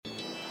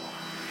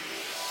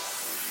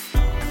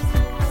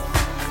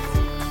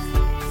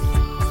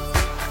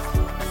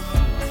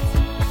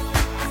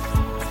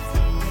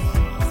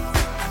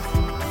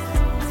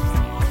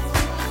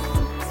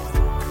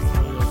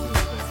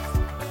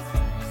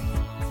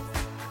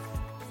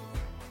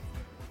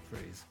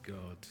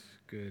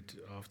Good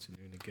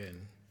afternoon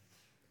again.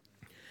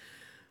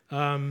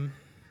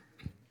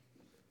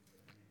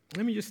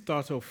 Let me just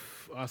start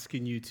off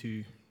asking you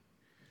to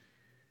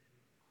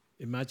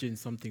imagine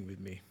something with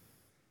me.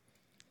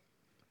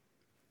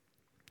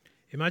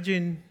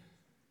 Imagine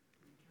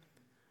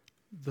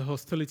the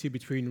hostility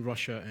between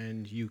Russia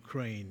and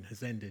Ukraine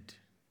has ended,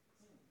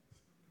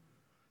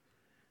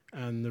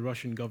 and the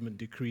Russian government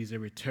decrees a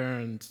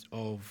return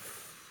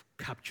of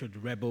captured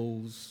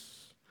rebels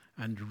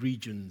and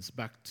regions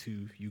back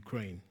to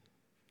Ukraine.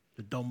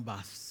 The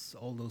Donbass,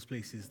 all those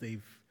places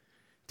they've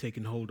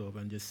taken hold of,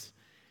 and just,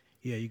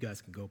 you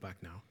guys can go back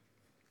now.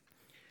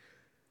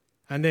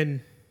 And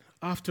then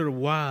after a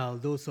while,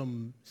 though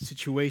some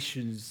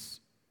situations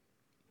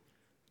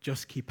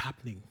just keep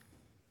happening,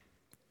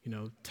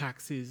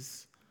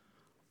 taxes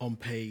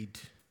unpaid.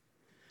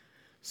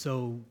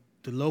 So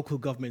the local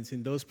governments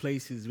in those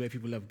places where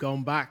people have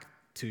gone back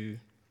to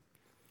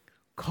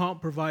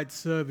can't provide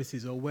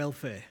services or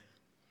welfare.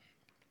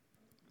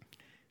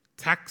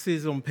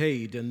 Taxes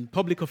unpaid, and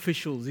public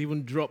officials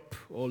even drop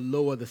or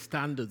lower the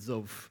standards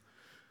of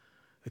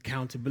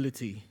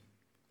accountability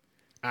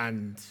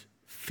and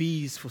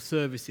fees for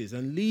services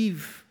and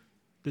leave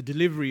the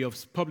delivery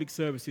of public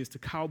services to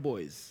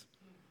cowboys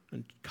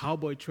and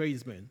cowboy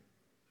tradesmen.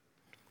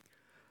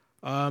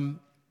 They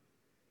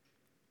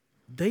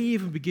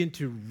even begin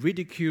to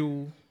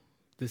ridicule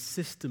the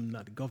system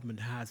that the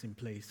government has in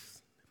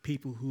place,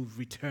 people who've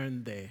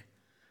returned there,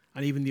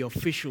 and even the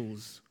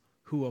officials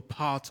who are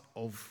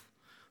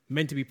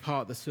meant to be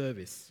part of the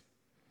service.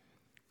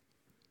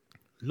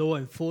 Law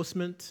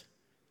enforcement,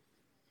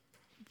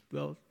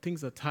 well,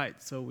 things are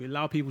tight, so we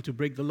allow people to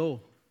break the law.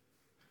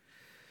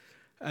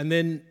 And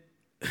then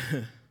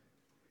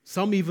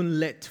some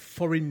even let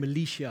foreign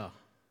militia,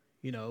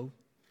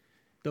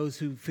 those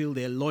who feel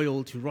they're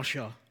loyal to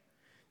Russia,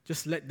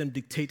 just let them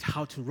dictate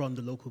how to run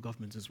the local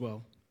government as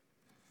well.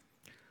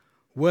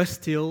 Worse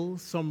still,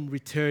 some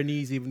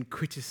returnees even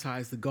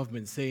criticize the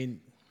government,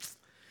 saying,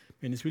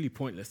 it's really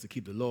pointless to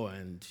keep the law,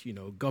 and,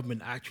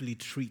 government actually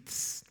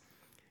treats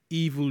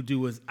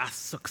evildoers as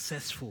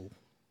successful.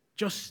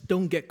 Just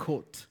don't get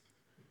caught.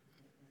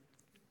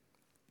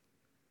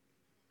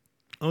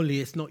 Only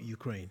it's not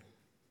Ukraine.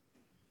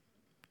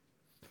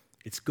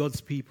 It's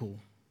God's people.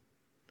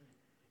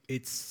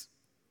 It's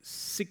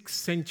 6th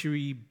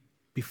century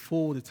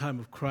before the time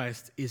of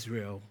Christ,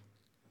 Israel,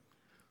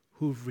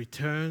 who've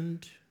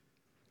returned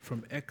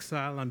from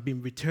exile and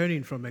been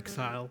returning from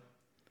exile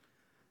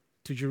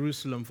to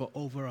Jerusalem for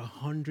over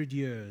 100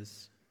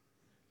 years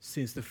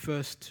since the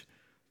first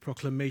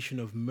proclamation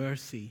of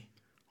mercy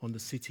on the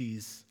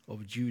cities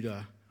of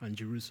Judah and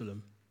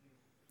Jerusalem.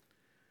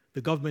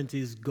 The government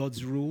is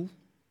God's rule,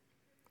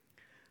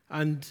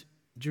 and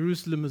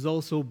Jerusalem has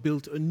also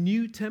built a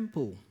new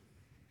temple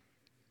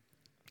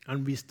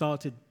and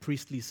restarted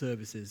priestly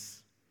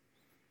services.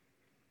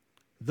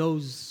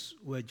 Those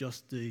were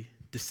just the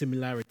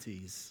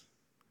similarities.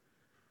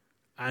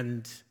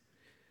 And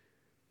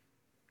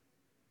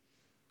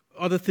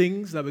other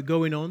things that were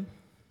going on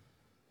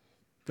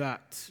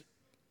that,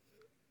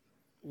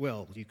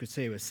 you could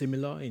say were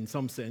similar in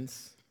some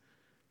sense.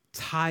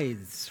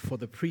 Tithes for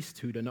the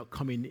priesthood are not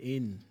coming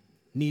in,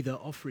 neither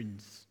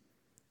offerings,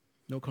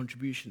 no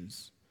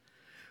contributions.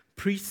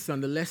 Priests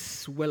and the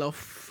less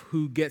well-off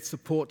who get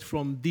support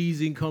from these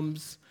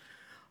incomes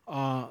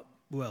are,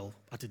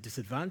 at a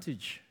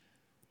disadvantage.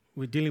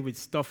 We're dealing with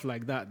stuff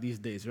like that these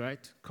days,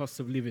 right? Cost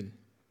of living.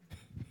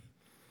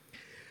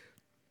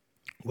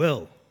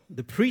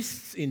 The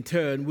priests, in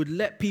turn, would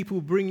let people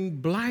bring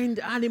blind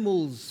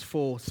animals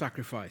for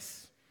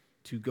sacrifice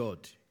to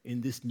God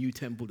in this new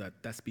temple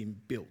that's been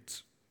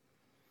built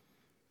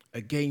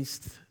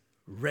against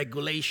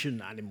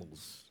regulation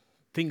animals,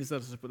 things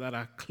that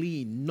are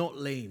clean, not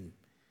lame,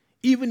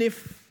 even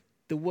if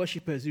the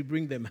worshippers who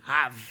bring them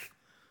have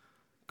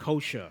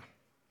kosher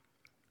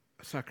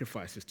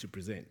sacrifices to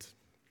present.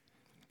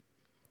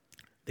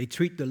 They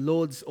treat the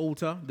Lord's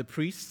altar, the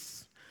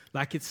priests,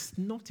 like it's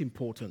not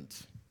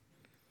important.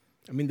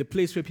 The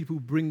place where people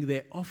bring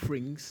their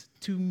offerings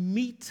to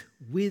meet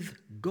with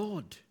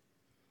God.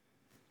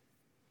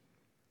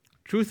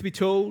 Truth be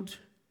told,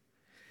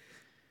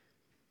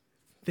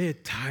 they're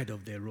tired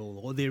of their role,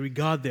 or they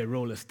regard their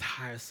role as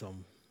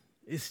tiresome.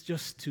 It's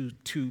just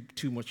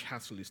too much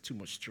hassle, it's too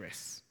much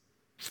stress.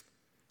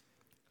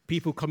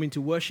 People coming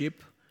to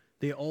worship,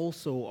 they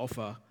also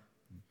offer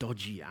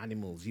dodgy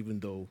animals, even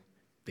though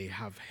they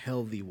have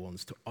healthy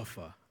ones to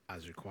offer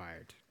as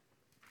required.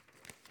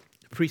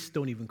 The priests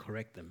don't even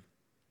correct them.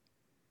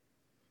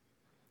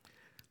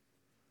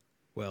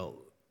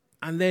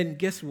 And then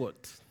guess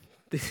what?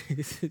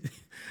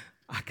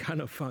 I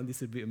kind of found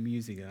this a bit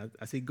amusing.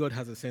 I say God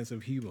has a sense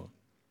of humor.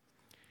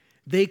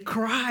 They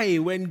cry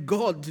when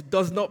God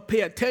does not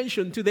pay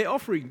attention to their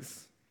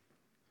offerings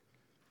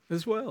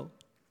as well.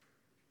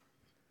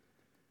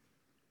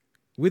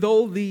 With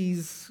all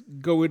these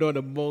going on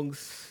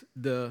amongst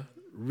the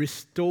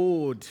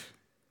restored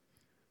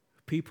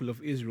people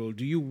of Israel,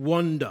 do you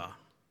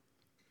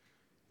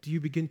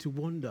begin to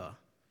wonder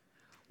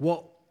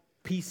what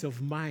peace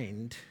of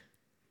mind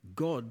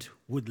God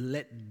would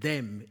let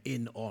them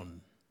in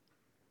on.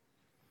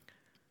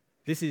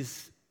 This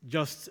is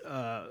just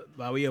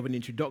by way of an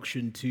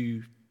introduction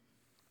to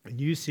a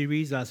new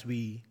series as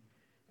we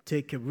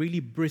take a really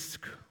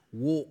brisk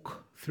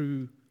walk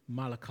through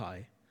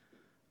Malachi,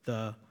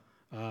 the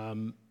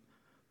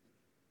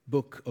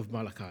book of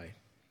Malachi.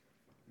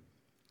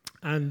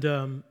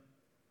 And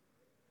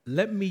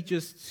let me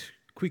just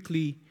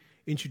quickly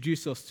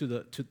introduce us to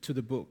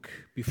the book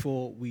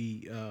before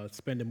we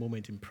spend a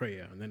moment in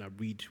prayer, and then I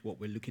read what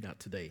we're looking at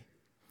today.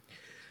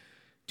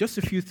 Just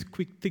a few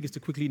quick things to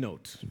quickly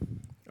note,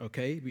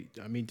 okay?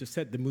 To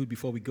set the mood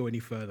before we go any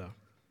further.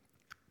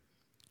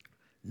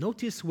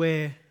 Notice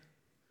where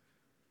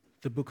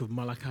the book of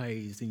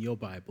Malachi is in your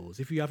Bibles.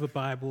 If you have a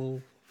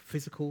Bible,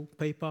 physical,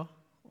 paper,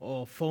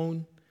 or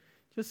phone,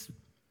 just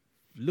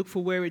look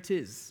for where it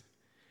is.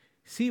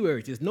 See where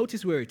it is.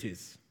 Notice where it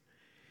is.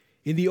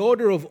 In the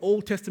order of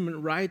Old Testament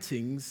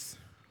writings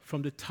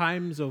from the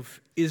times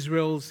of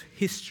Israel's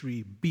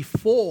history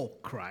before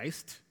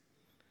Christ,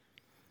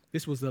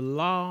 this was the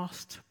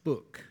last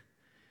book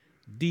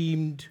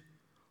deemed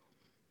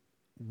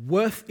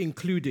worth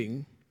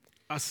including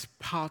as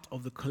part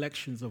of the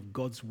collections of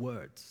God's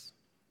words.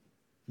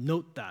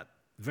 Note that.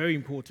 Very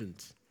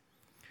important.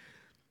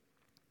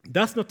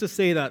 That's not to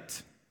say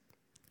that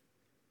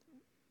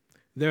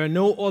there are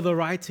no other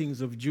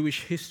writings of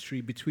Jewish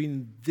history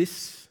between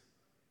this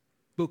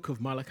book of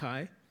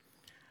Malachi,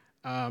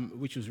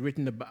 which was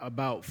written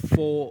about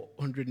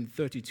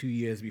 432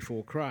 years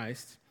before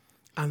Christ,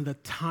 and the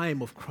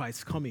time of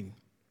Christ's coming.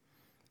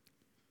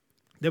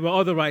 There were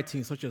other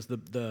writings such as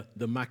the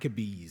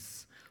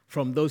Maccabees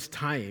from those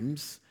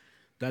times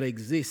that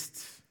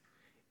exist.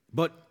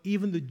 But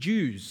even the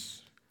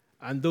Jews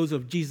and those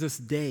of Jesus'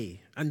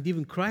 day, and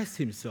even Christ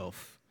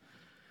himself,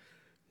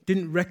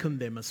 didn't reckon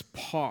them as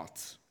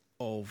part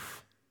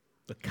of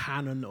the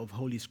canon of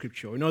Holy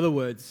Scripture. In other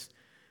words,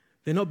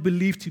 they're not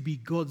believed to be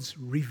God's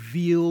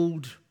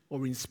revealed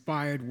or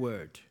inspired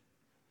word.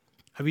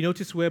 Have you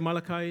noticed where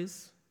Malachi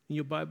is in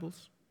your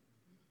Bibles?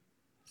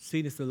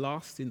 Seen as the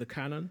last in the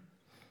canon.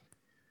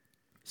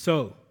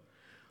 So,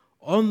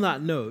 on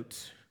that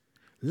note,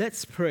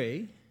 let's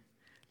pray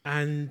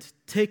and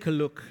take a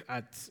look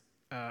at,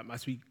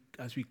 as we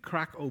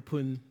crack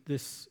open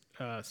this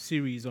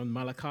series on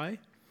Malachi,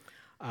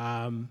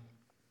 and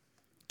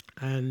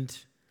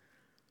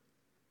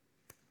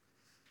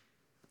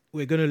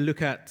we're going to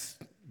look at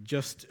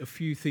just a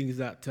few things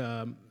that,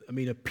 a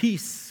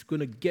peace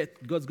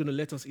God's going to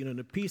let us in on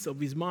a piece of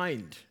his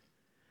mind,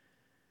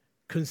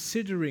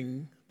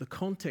 considering the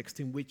context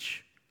in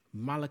which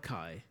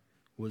Malachi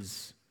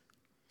was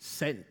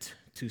sent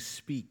to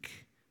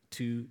speak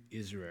to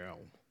Israel.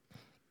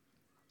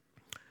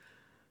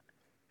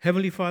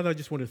 Heavenly Father, I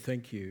just want to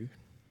thank you.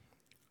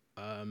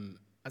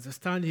 As I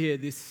stand here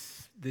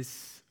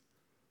this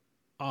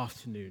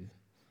afternoon,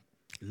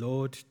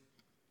 Lord,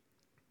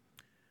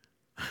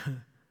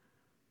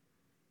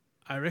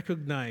 I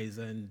recognize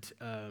and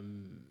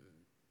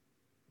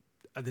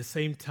at the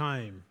same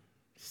time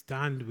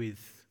stand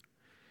with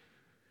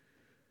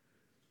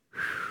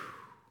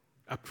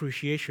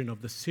appreciation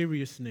of the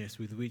seriousness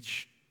with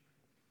which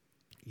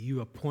you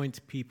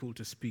appoint people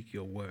to speak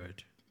your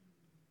word.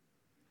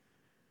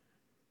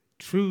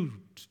 True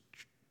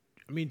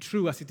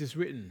as it is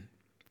written,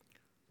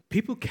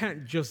 people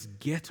can't just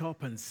get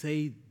up and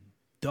say,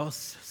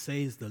 "Thus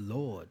says the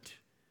Lord,"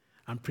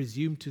 and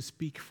presume to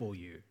speak for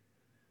you.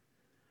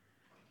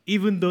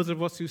 Even those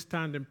of us who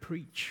stand and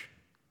preach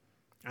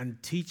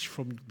and teach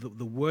from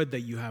the word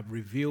that you have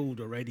revealed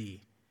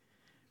already,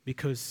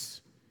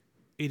 because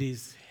it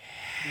is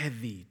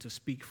heavy to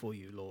speak for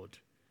you, Lord.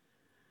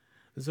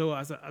 And so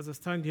as I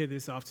stand here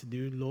this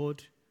afternoon,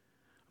 Lord,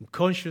 I'm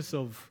conscious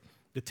of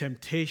the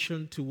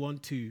temptation to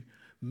want to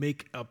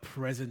make a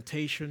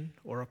presentation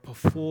or a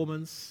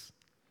performance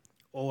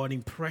or an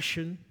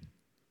impression,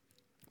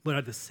 but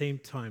at the same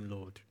time,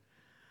 Lord,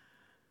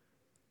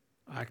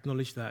 I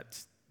acknowledge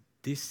that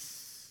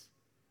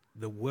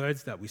the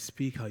words that we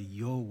speak are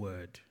your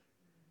word.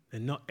 They're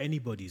not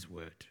anybody's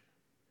word.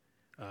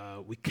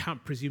 We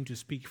can't presume to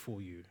speak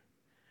for you.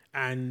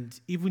 And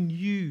even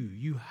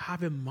you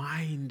have a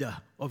mind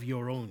of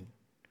your own.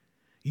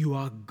 You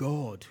are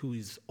God who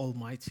is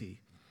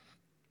almighty.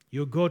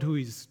 You're God who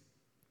is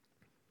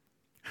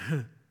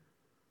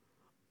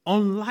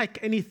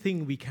unlike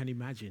anything we can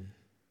imagine.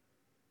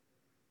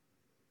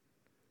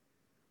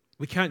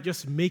 We can't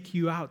just make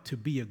you out to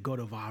be a God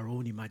of our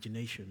own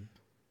imagination,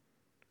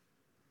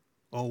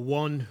 or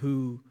one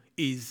who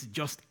is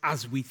just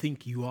as we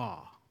think you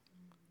are.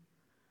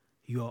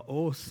 You are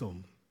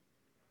awesome,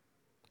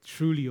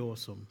 truly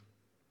awesome.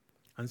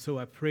 And so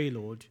I pray,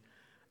 Lord,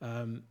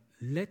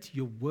 let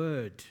your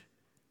word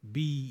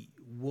be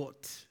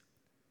what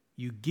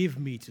you give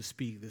me to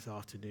speak this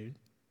afternoon.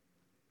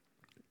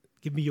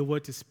 Give me your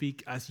word to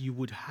speak as you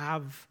would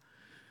have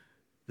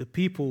the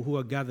people who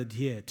are gathered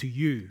here to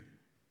you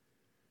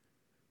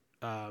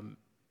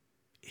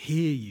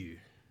hear you.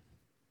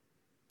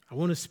 I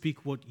want to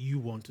speak what you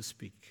want to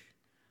speak.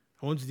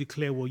 I want to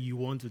declare what you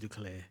want to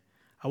declare.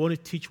 I want to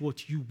teach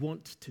what you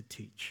want to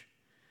teach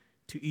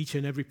to each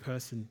and every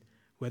person,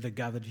 whether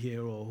gathered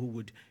here or who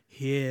would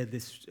hear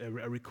this, a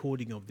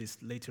recording of this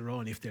later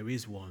on, if there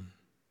is one.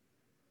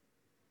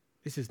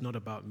 This is not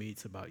about me,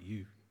 it's about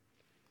you.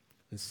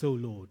 And so,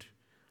 Lord,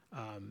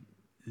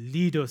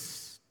 lead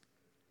us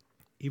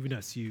even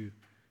as you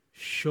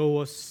show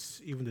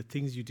us even the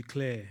things you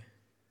declare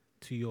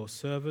to your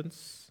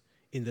servants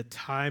in the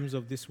times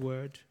of this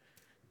word,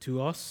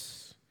 to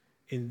us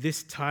in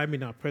this time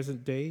in our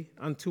present day,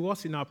 and to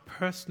us in our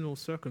personal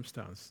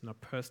circumstance, in our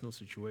personal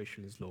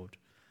situations, Lord,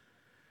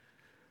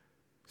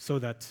 so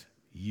that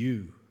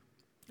you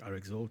are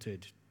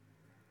exalted.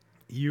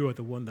 You are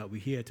the one that we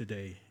hear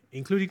today,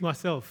 including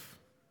myself,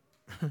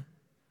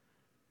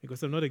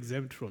 because I'm not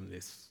exempt from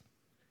this.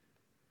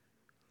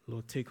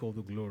 Lord, take all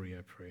the glory,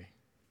 I pray,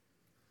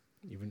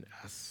 even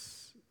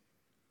as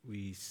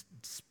we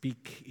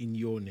speak in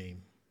your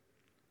name.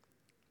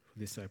 For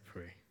this I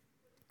pray.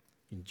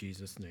 In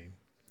Jesus' name,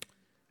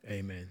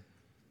 amen.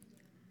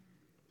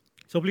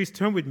 So please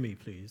turn with me,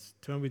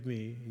 Turn with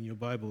me in your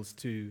Bibles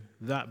to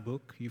that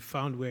book. You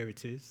found where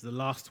it is, the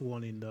last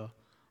one in the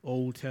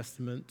Old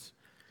Testament.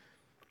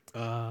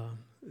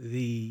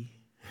 The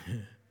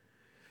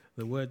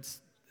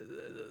words,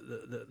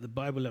 the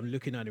Bible I'm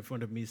looking at in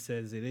front of me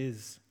says it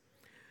is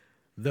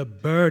the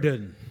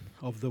burden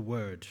of the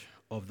word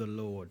of the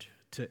Lord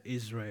to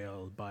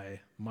Israel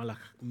by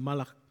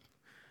Malachi.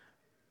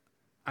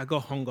 I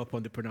got hung up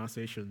on the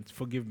pronunciations.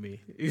 Forgive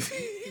me.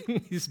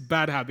 It's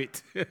bad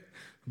habit.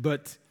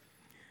 But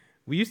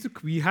I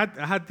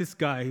had this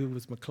guy who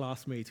was my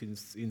classmate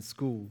in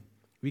school.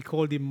 We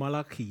called him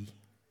Malachi.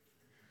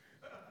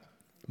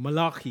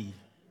 Malachi.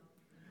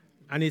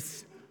 And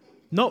it's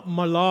not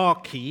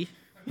Malachi,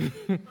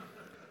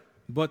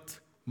 but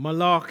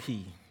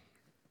Malachi.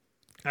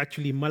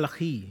 Actually,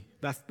 Malachi.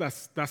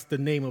 That's the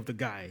name of the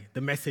guy,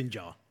 the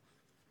messenger.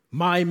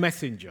 My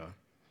messenger.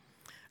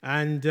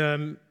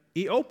 And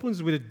he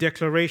opens with a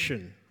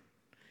declaration.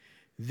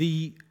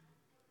 The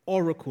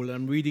oracle,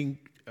 I'm reading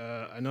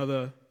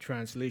another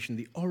translation,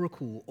 the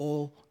oracle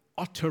or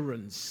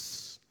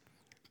utterance,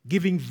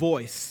 giving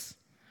voice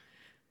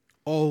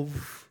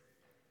of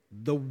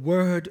the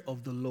word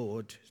of the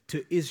Lord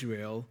to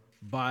Israel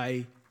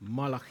by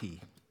Malachi.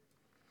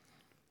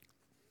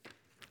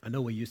 I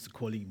know we're used to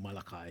calling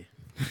Malachi,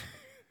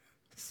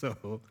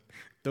 so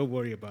don't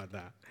worry about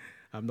that.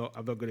 I'm not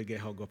going to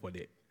get hung up on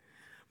it.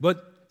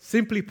 But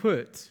simply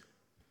put,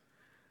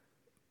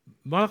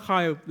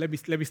 Malachi, let me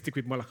stick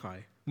with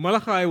Malachi.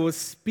 Malachi was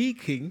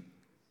speaking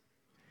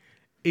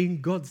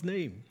in God's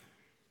name.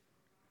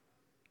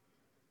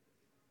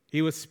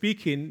 He was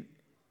speaking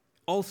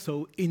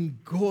also in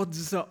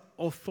God's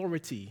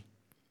authority.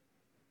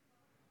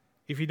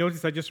 If you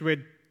notice, I just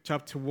read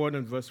chapter 1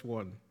 and verse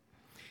 1.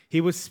 He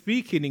was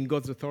speaking in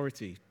God's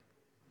authority.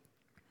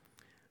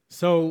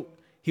 So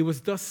he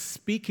was thus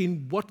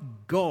speaking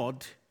what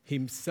God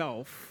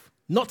himself,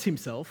 not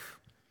himself,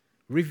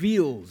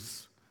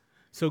 reveals.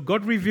 So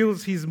God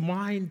reveals his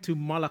mind to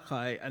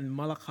Malachi, and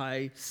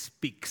Malachi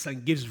speaks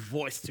and gives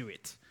voice to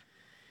it.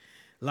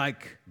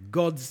 Like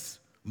God's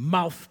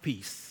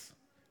mouthpiece.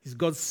 He's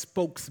God's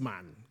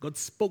spokesman,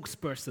 God's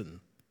spokesperson,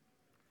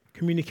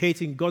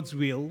 communicating God's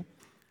will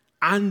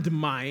and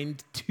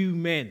mind to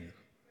men.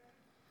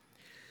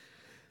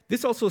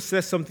 This also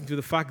says something to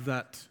the fact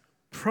that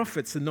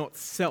prophets are not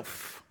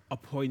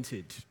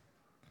self-appointed.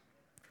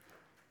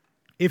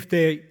 If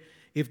they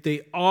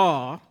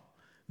are,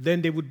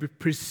 then they would be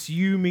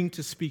presuming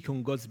to speak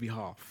on God's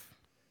behalf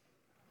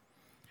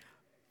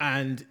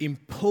and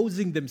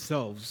imposing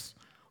themselves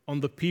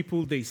on the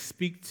people they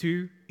speak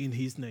to in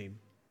his name.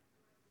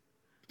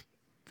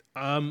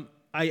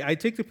 I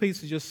take the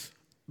place to just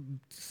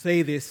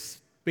say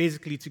this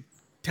basically to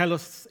tell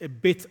us a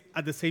bit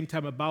at the same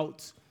time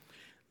about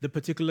the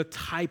particular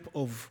type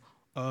of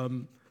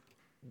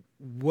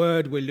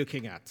word we're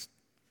looking at.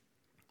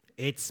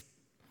 It's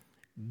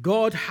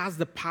God has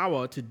the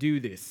power to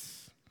do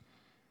this,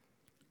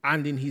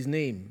 and in his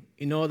name.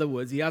 In other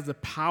words, he has the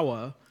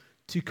power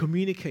to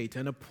communicate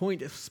and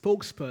appoint a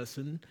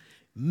spokesperson,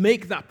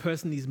 make that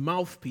person his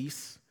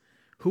mouthpiece,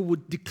 who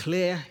would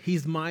declare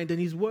his mind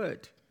and his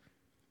word,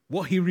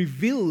 what he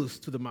reveals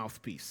to the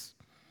mouthpiece.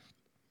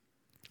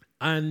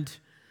 And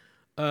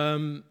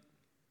the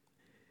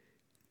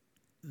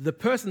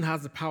person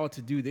has the power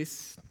to do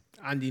this,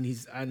 and in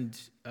his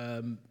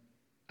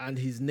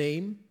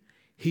name,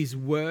 his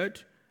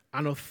word,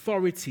 and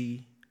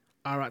authority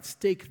are at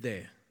stake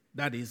there.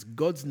 That is,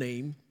 God's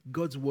name,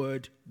 God's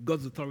word,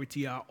 God's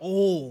authority are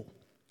all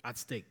at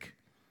stake.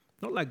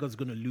 Not like God's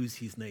going to lose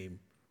his name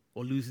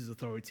or lose his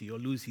authority or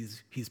lose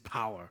his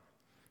power.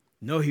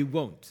 No, he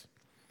won't.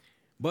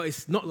 But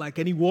it's not like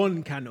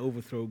anyone can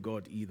overthrow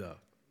God either.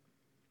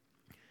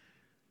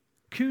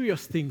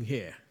 Curious thing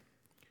here,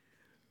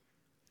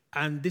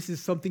 and this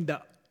is something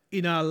that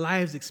in our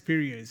lives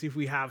experience, if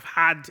we have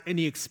had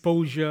any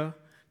exposure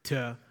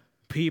to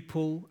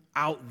people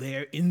out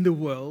there in the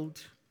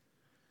world,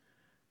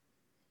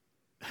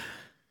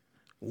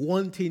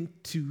 wanting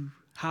to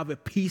have a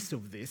piece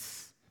of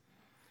this,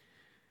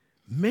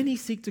 many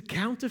seek to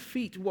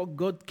counterfeit what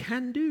God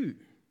can do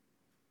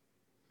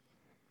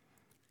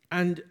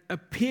and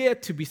appear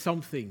to be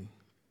something.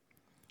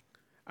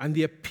 And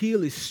the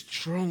appeal is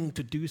strong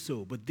to do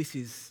so, but this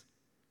is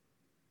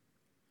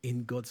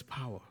in God's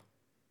power.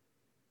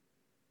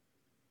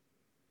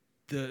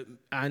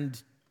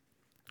 And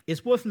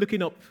it's worth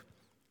looking up.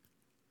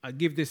 I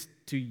give this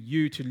to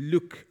you to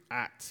look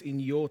at in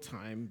your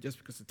time, just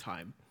because of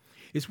time.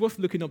 It's worth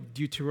looking up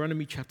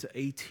Deuteronomy chapter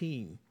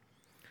 18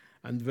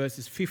 and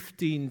verses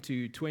 15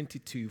 to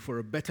 22 for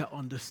a better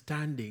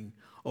understanding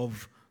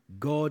of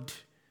God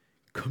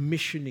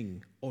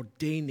commissioning,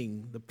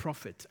 ordaining the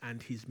prophet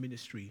and his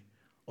ministry,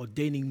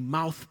 ordaining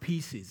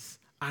mouthpieces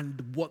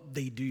and what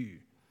they do,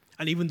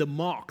 and even the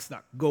marks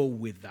that go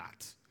with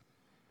that.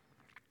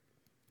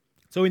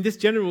 So in this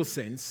general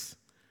sense,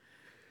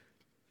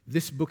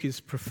 this book is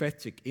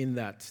prophetic in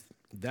that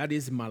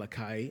is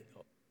Malachi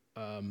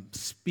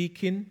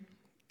speaking,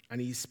 and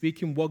he's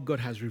speaking what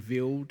God has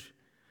revealed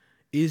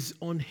is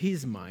on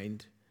his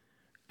mind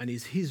and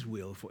is his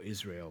will for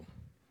Israel.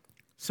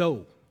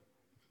 So,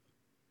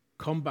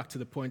 come back to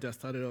the point I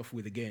started off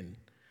with again.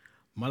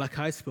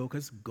 Malachi spoke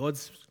as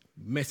God's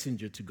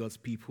messenger to God's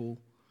people,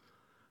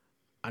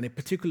 and a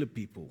particular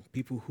people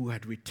who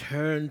had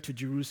returned to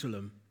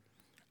Jerusalem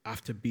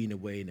after being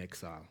away in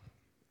exile.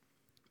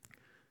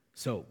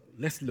 So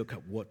let's look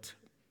at what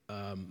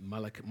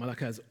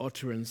Malachi's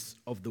utterance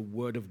of the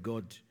word of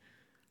God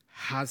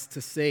has to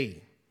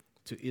say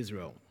to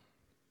Israel.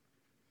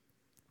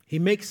 He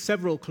makes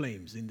several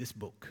claims in this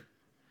book.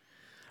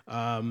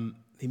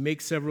 He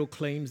makes several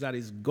claims, that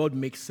is, God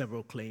makes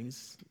several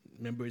claims.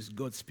 Remember, it's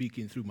God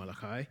speaking through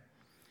Malachi.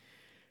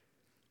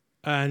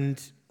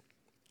 And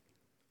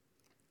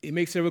he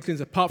makes several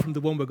claims apart from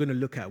the one we're going to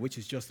look at, which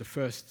is just the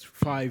first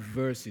 5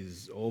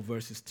 verses, or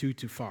verses 2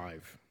 to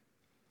 5.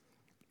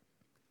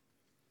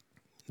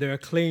 There are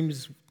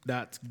claims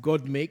that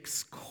God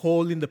makes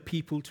calling the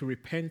people to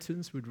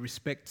repentance with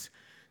respect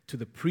to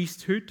the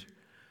priesthood,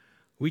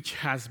 which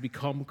has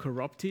become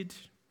corrupted,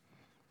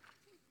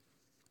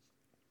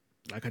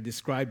 like I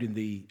described in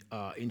the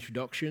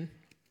introduction.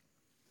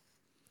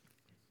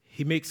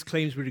 He makes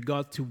claims with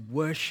regard to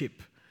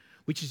worship,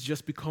 which has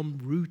just become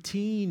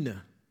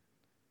routine.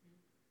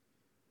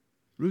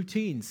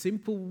 Routine,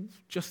 simple,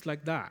 just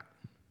like that.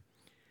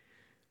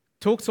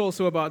 Talks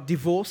also about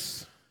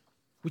divorce,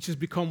 which has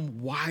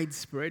become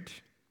widespread,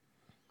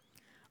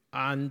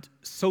 and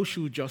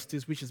social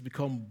justice, which has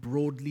become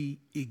broadly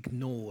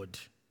ignored.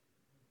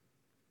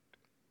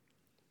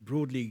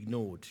 Broadly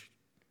ignored.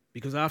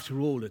 Because after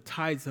all, the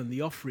tithes and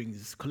the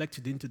offerings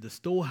collected into the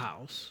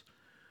storehouse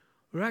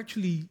were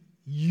actually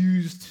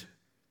used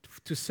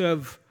to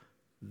serve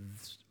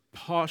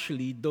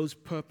partially those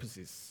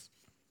purposes.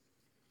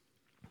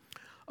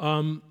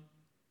 And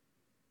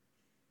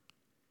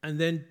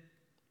then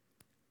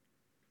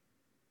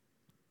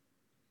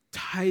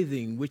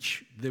tithing,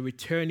 which the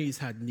returnees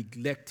had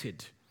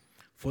neglected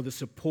for the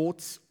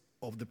support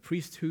of the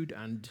priesthood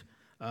and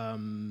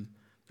the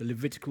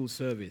Levitical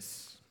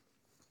service.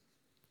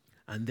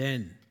 And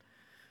then,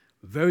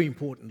 very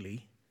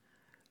importantly,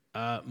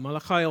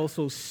 Malachi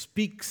also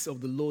speaks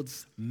of the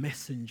Lord's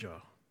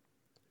messenger.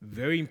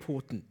 Very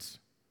important.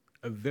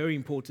 A very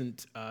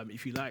important,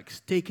 if you like,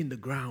 stake in the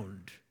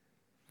ground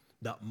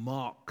that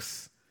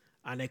marks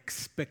an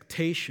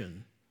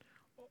expectation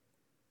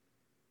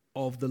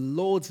of the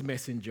Lord's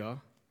messenger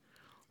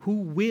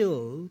who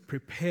will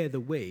prepare the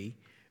way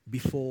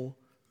before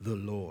the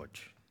Lord.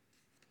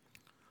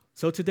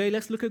 So today,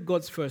 let's look at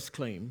God's first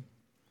claim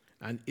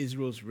and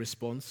Israel's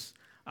response.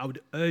 I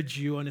would urge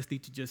you, honestly,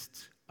 to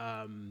just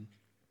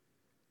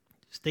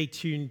stay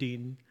tuned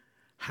in,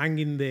 hang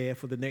in there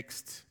for the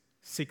next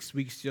 6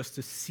 weeks just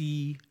to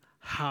see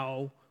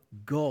how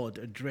God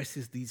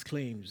addresses these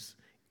claims,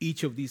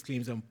 each of these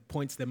claims, and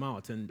points them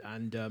out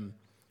and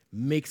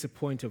makes a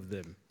point of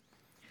them.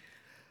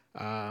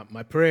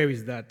 My prayer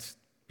is that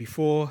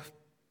before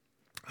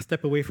I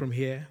step away from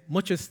here,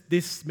 much as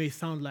this may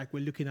sound like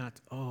we're looking at,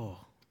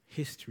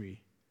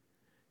 history,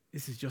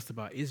 this is just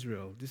about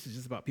Israel. This is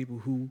just about people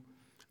who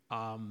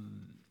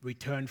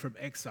returned from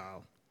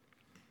exile.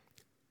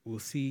 We'll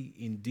see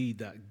indeed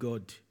that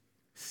God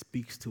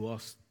speaks to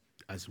us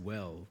as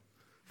well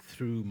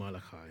through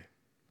Malachi.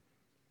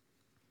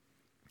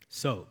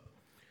 So,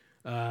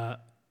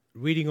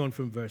 reading on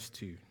from verse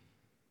 2.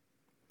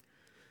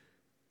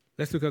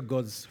 Let's look at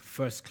God's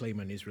first claim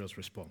and Israel's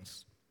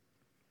response.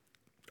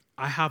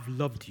 I have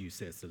loved you,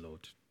 says the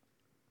Lord.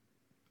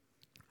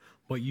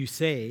 But you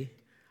say,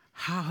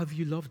 how have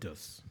you loved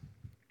us?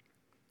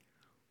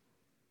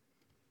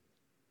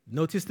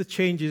 Notice the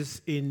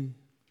changes in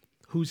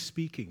who's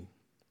speaking,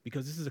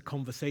 because this is a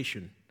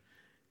conversation.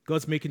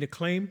 God's making a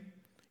claim,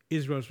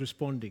 Israel's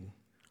responding.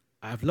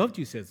 I have loved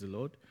you, says the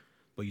Lord.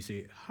 But you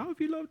say, how have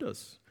you loved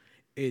us?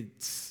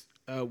 It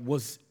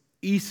was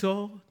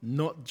Esau,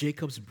 not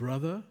Jacob's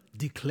brother,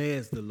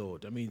 declares the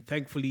Lord. I mean,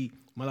 thankfully,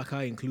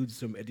 Malachi includes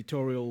some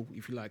editorial,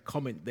 if you like,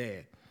 comment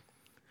there.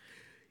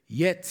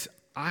 Yet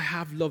I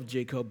have loved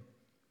Jacob,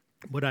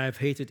 but I have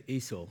hated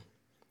Esau.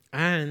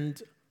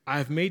 And I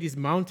have made his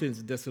mountains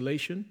a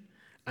desolation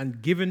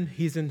and given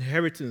his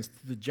inheritance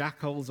to the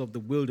jackals of the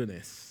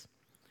wilderness.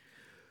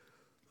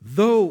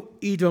 Though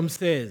Edom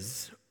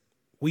says,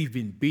 we've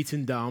been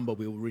beaten down, but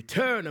we will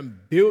return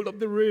and build up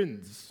the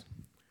ruins.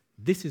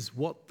 This is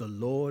what the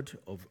Lord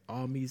of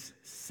armies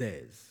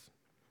says.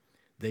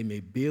 They may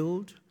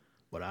build,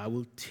 but I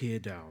will tear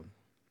down.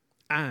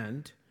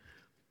 And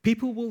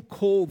people will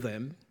call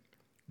them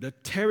the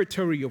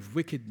territory of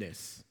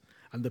wickedness,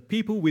 and the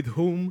people with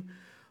whom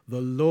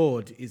the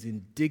Lord is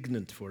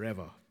indignant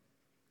forever.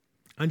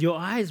 And your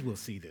eyes will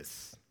see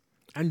this,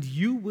 and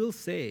you will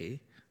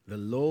say, the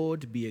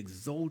Lord be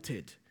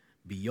exalted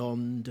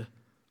beyond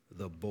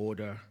the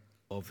border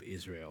of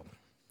Israel.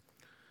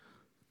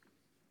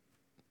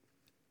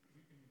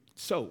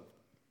 So,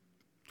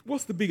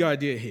 what's the big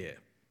idea here?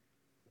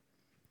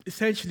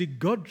 Essentially,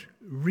 God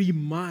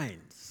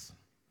reminds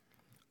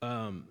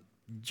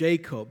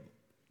Jacob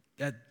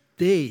that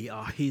they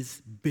are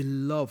his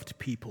beloved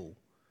people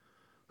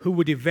who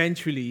would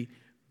eventually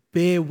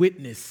bear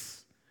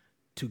witness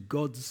to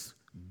God's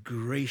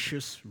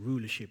gracious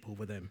rulership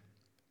over them.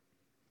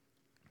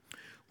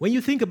 When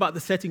you think about the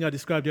setting I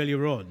described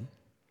earlier on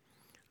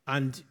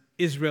and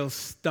Israel's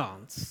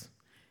stance,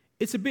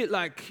 it's a bit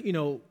like,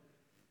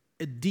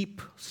 a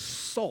deep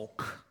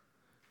sulk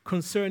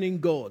concerning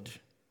God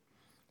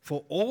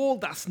for all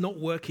that's not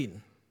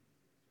working.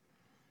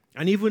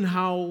 And even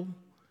how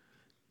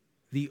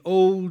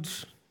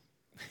there's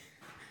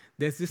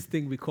this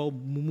thing we call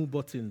mumu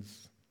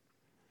buttons.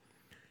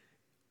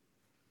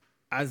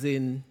 As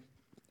in,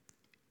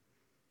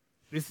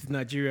 this is a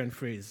Nigerian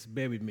phrase,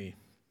 bear with me.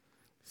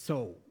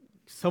 So,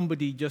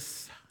 somebody you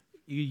just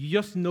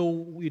know,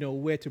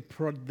 where to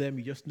prod them,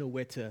 you just know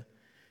where to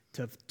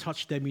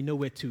touch them, you know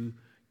where to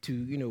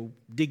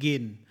dig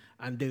in,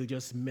 and they'll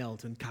just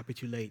melt and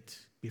capitulate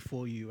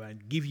before you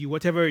and give you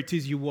whatever it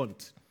is you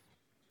want.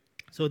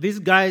 So these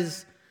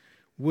guys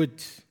are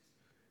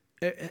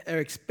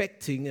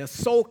expecting,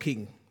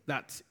 sulking,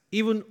 that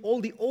even all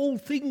the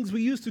old things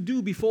we used to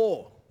do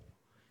before,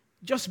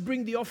 just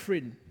bring the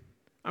offering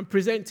and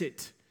present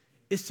it.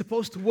 It's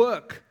supposed to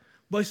work,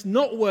 but it's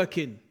not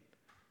working.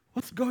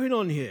 What's going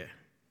on here?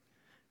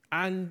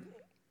 And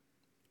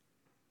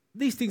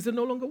these things are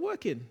no longer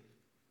working.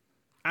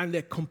 And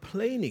they're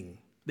complaining.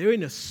 They're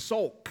in a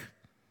sulk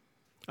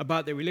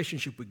about their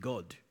relationship with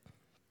God.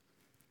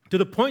 To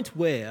the point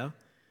where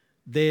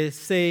they're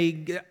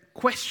saying,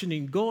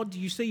 questioning, God,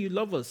 you say you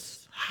love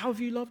us. How have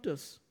you loved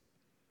us?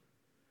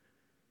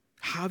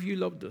 How have you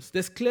loved us?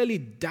 There's clearly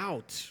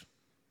doubt.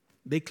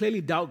 They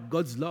clearly doubt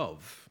God's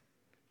love,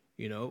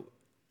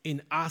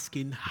 in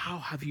asking, how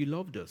have you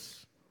loved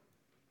us?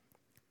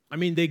 I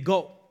mean, they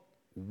got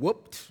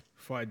whooped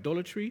for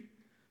idolatry.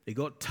 They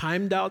got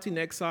timed out in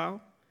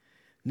exile.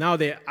 Now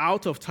they're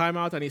out of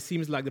timeout, and it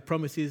seems like the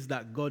promises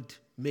that God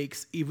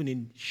makes, even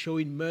in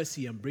showing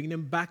mercy and bringing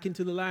them back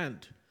into the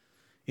land,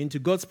 into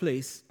God's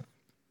place,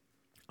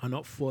 are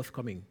not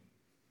forthcoming.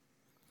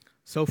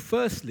 So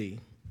firstly,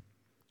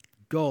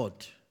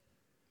 God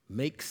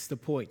makes the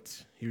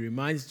point. He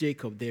reminds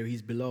Jacob they're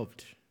his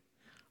beloved.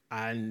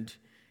 And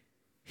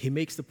he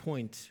makes the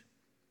point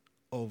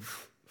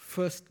of,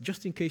 first,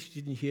 just in case you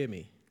didn't hear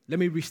me, let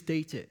me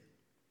restate it.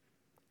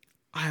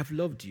 I have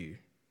loved you.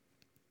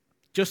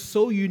 Just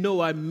so you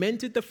know I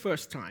meant it the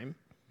first time,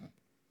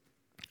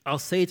 I'll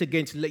say it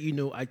again to let you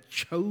know I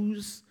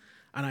chose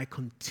and I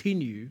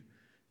continue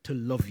to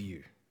love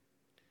you.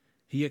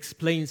 He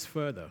explains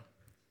further.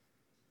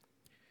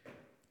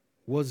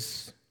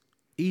 Was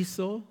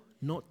Esau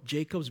not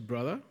Jacob's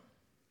brother?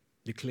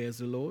 Declares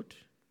the Lord.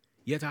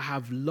 Yet I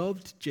have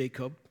loved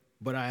Jacob,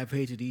 but I have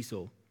hated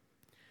Esau.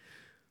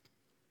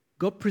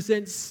 God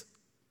presents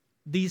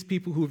these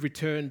people who have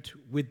returned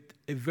with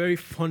a very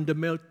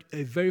fundamental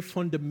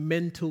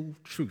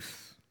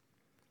truth.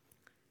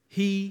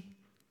 He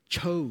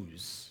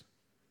chose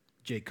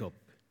Jacob.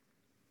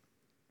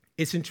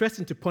 It's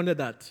interesting to ponder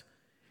that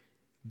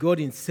God,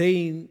 in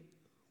saying,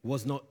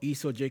 was not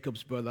Esau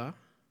Jacob's brother,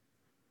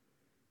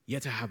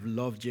 yet I have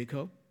loved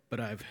Jacob, but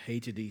I have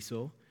hated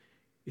Esau.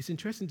 It's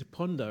interesting to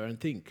ponder and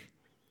think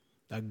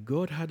that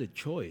God had a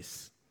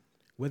choice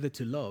whether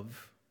to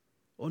love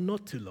or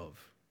not to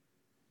love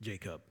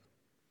Jacob.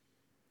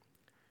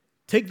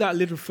 Take that a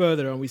little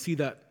further, and we see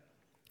that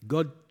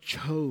God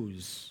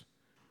chose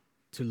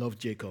to love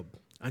Jacob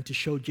and to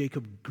show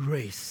Jacob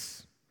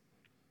grace.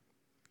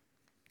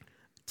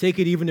 Take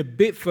it even a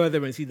bit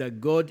further and see that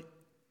God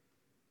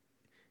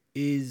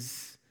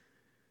is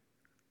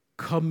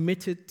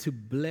committed to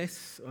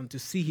bless and to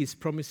see his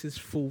promises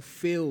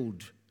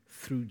fulfilled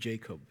through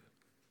Jacob.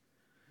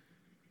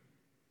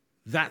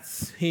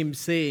 That's him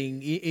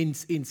saying, in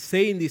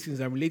saying these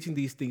things and relating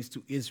these things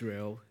to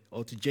Israel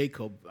or to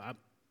Jacob,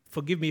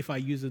 forgive me if I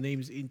use the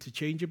names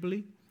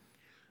interchangeably,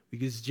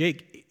 because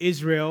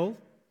Israel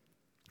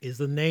is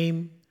the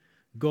name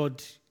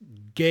God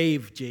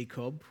gave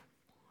Jacob,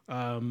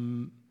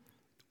 one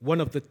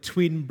of the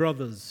twin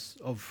brothers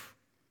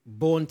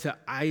born to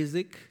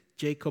Isaac,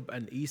 Jacob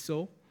and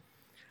Esau,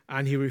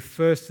 and he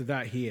refers to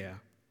that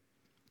here.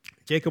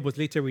 Jacob was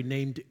later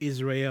renamed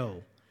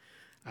Israel,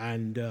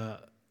 and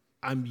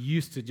I'm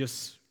used to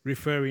just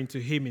referring to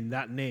him in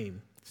that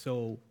name.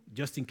 So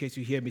just in case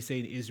you hear me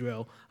saying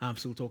Israel, I'm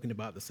still talking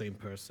about the same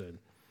person.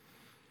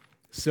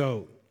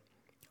 So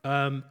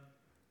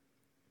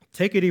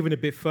take it even a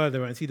bit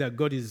further and see that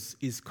God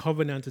is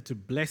covenanted to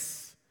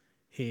bless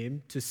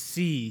him, to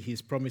see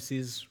his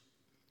promises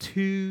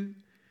to,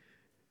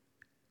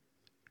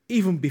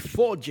 even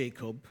before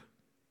Jacob,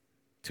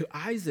 to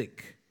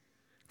Isaac,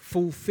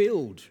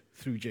 fulfilled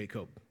through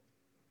Jacob.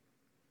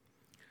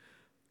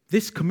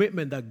 This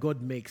commitment that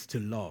God makes to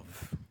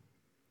love,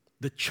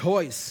 the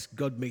choice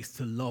God makes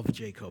to love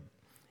Jacob,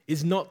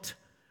 is not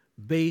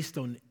based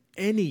on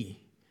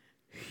any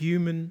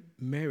human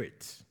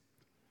merit,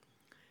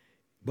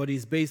 but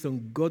is based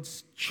on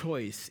God's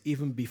choice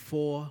even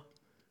before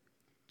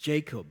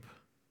Jacob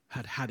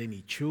had had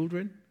any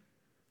children,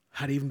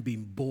 had even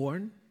been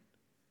born,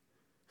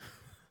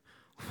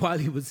 while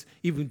he was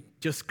even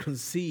just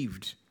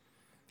conceived.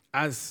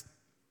 As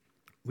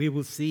we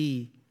will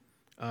see,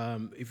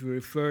 if we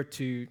refer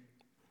to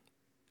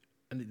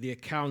the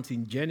account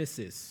in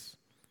Genesis,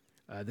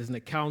 there's an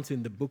account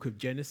in the book of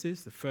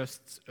Genesis, the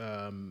first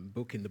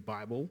book in the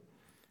Bible,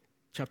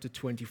 chapter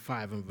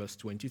 25 and verse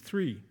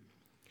 23.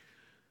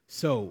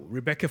 So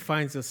Rebecca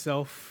finds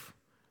herself,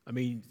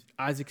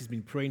 Isaac has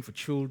been praying for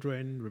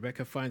children.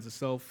 Rebecca finds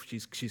herself,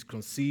 she's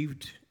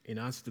conceived in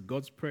answer to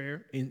God's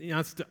prayer, in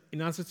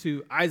answer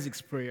to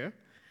Isaac's prayer,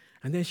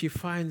 and then she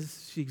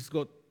finds she's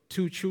got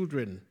 2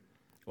 children,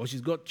 or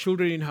she's got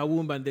children in her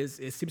womb, and there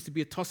seems to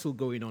be a tussle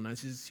going on, and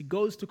she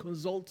goes to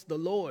consult the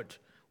Lord.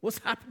 What's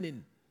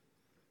happening?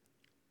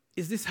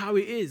 Is this how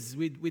it is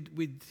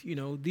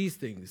with these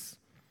things?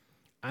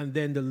 And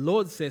then the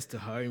Lord says to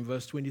her in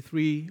verse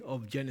 23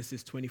 of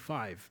Genesis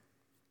 25,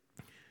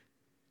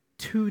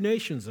 2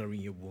 nations are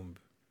in your womb,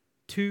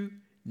 2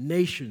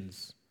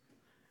 nations,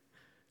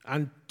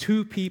 and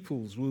 2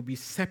 peoples will be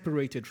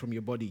separated from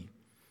your body,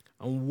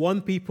 and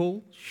one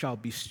people shall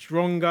be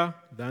stronger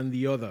than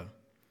the other,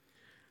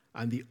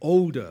 and the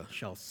older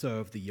shall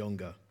serve the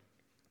younger.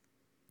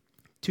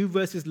 2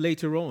 verses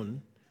later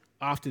on,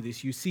 after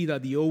this, you see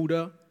that the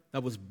older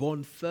that was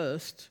born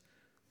first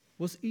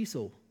was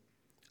Esau,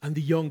 and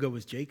the younger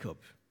was Jacob.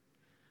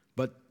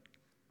 But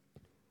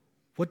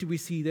what do we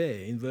see there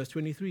in verse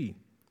 23?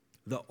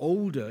 The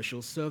older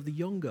shall serve the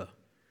younger.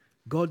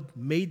 God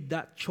made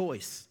that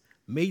choice,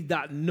 made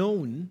that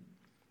known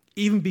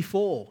even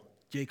before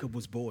Jacob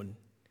was born.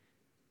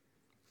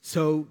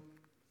 So,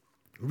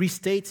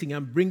 restating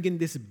and bringing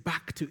this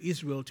back to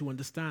Israel to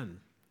understand.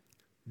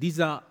 These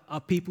are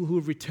people who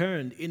have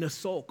returned in a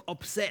sulk,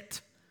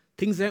 upset.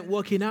 Things aren't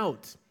working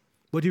out.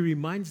 But he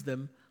reminds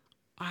them,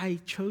 I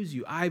chose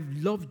you.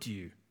 I've loved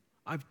you.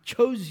 I've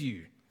chose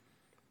you.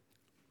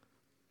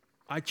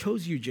 I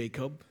chose you,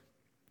 Jacob,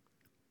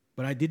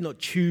 but I did not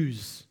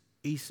choose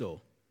Esau.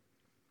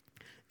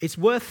 It's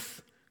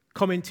worth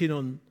commenting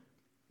on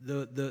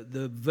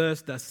the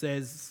verse that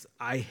says,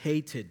 I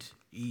hated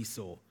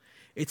Esau.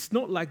 It's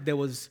not like there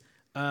was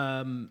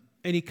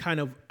any kind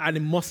of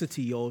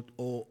animosity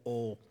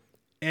or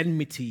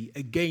enmity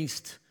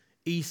against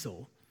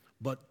Esau,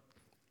 but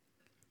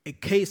a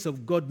case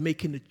of God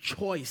making a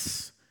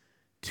choice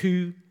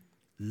to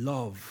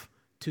love,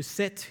 to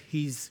set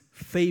his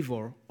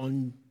favor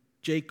on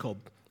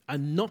Jacob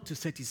and not to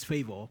set his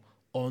favor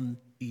on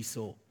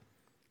Esau.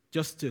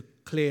 Just to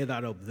clear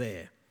that up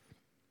there.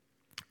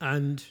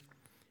 And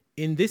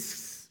in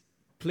this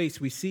place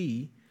we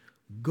see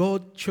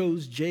God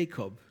chose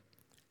Jacob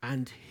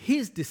and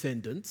his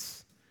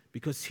descendants,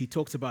 because he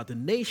talks about the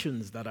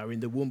nations that are in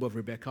the womb of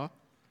Rebekah,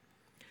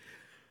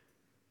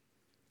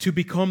 to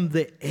become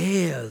the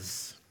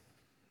heirs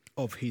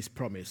of his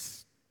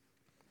promise.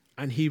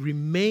 And he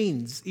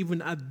remains,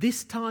 even at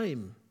this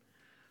time,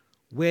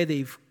 where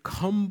they've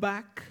come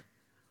back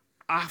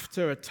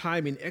after a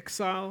time in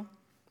exile,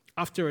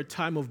 after a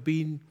time of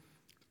being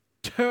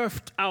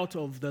turfed out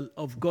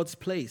of God's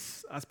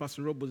place, as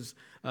Pastor Rob was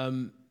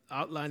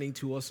outlining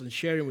to us and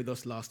sharing with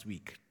us last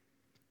week.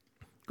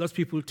 God's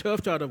people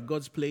turfed out of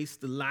God's place,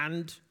 the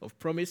land of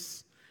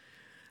promise,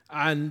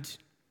 and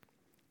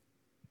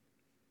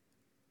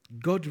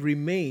God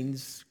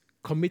remains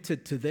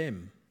committed to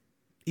them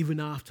even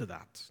after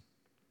that.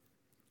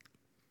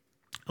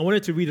 I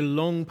wanted to read a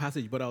long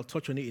passage, but I'll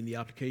touch on it in the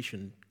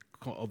application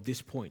of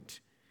this point.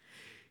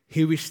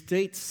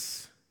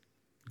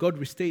 God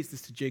restates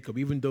this to Jacob,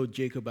 even though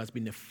Jacob has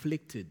been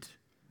afflicted,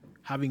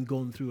 having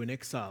gone through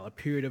a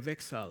period of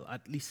exile,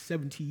 at least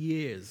 70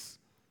 years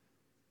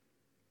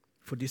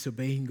for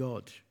disobeying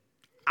God,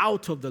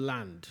 out of the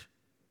land,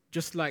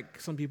 just like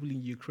some people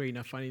in Ukraine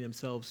are finding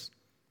themselves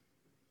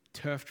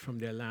turfed from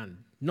their land,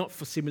 not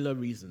for similar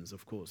reasons,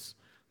 of course,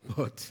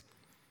 but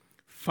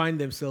find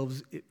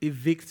themselves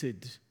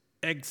evicted,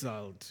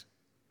 exiled.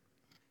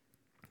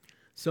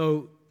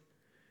 So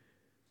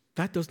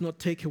that does not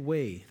take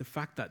away the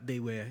fact that they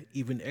were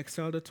even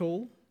exiled at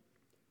all.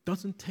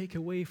 doesn't take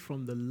away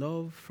from the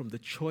love, from the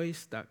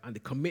choice and the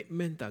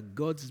commitment that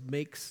God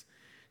makes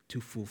to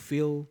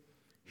fulfill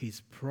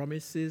his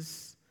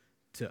promises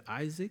to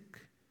Isaac,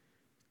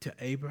 to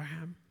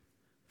Abraham,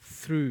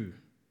 through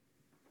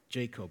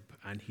Jacob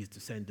and his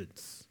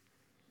descendants.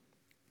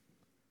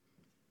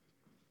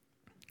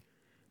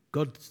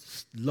 God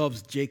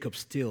loves Jacob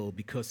still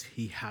because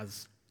he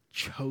has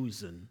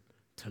chosen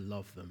to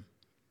love them.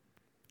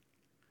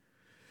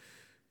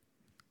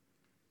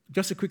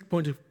 Just a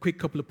quick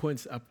couple of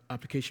points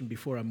application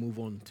before I move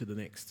on to the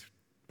next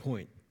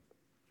point.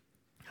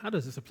 How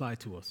does this apply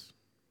to us?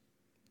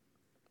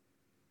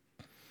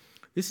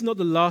 This is not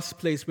the last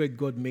place where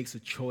God makes a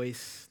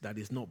choice that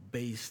is not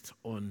based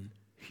on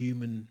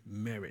human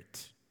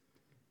merit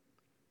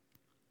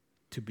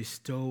to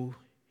bestow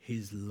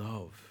his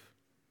love.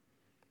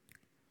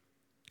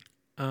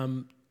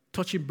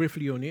 Touching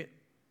briefly on it,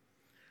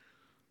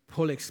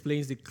 Paul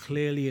explains it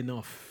clearly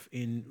enough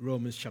in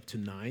Romans chapter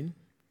 9.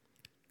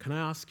 Can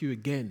I ask you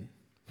again,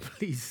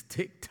 please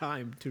take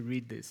time to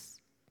read this.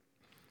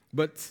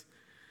 But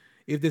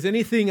if there's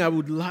anything I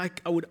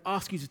would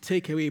ask you to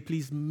take away,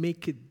 please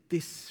make it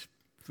this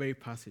very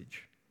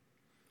passage.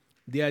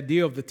 The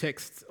idea of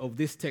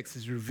this text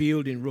is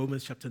revealed in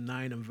Romans chapter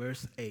 9 and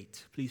verse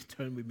 8. Please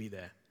turn with me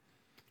there.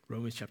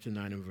 Romans chapter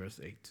 9 and verse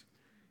 8.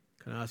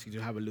 Can I ask you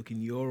to have a look in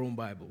your own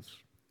Bibles?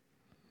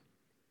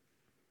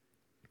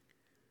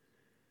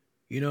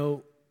 You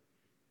know,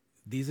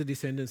 these are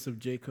descendants of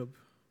Jacob,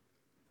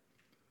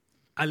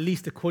 at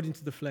least according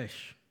to the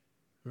flesh,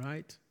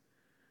 right?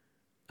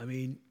 I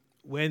mean,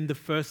 when the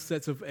first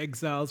sets of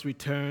exiles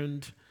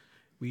returned,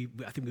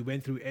 I think we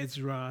went through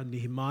Ezra,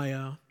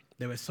 Nehemiah.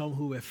 There were some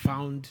who were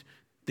found,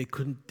 they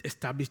couldn't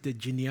establish their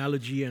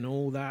genealogy and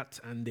all that,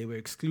 and they were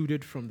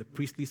excluded from the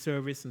priestly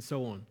service and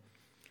so on.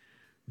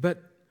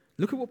 But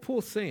look at what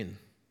Paul's saying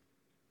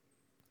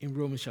in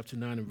Romans chapter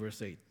 9 and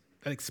verse 8.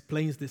 That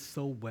explains this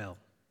so well.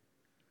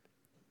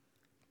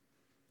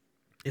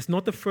 It's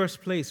not the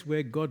first place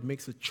where God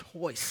makes a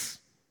choice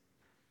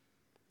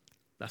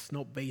that's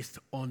not based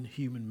on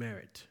human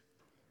merit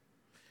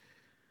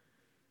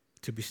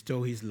to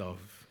bestow his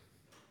love.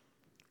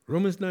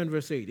 Romans 9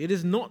 verse 8. It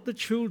is not the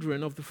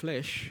children of the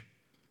flesh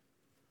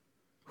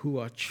who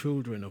are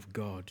children of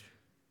God,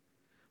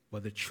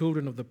 but the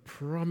children of the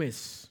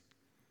promise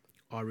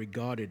are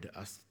regarded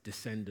as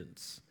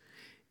descendants.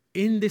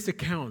 In this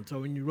account,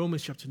 or in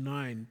Romans chapter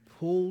 9,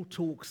 Paul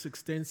talks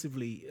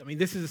extensively. I mean,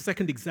 this is the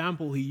second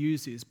example he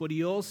uses, but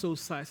he also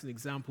cites an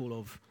example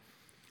of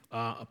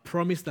a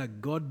promise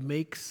that God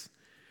makes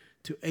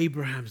to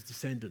Abraham's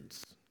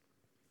descendants.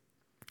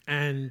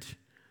 And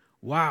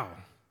wow,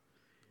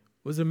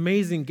 it was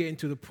amazing getting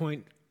to the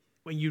point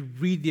when you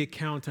read the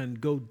account and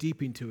go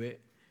deep into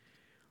it,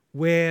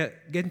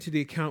 getting to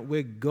the account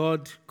where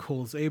God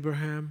calls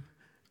Abraham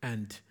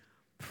and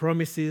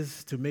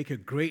promises to make a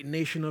great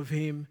nation of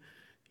him.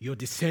 Your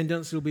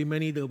descendants will be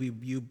many. There'll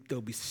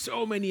be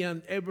so many.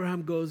 And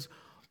Abraham goes,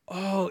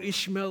 "Oh,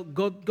 Ishmael,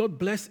 God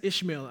bless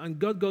Ishmael." And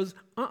God goes,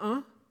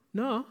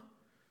 no,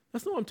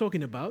 that's not what I'm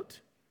talking about.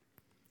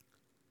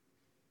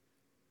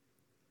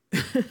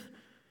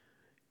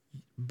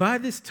 By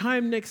this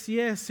time next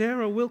year,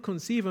 Sarah will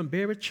conceive and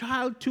bear a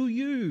child to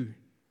you.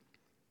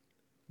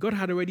 God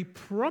had already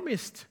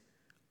promised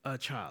a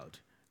child.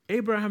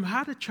 Abraham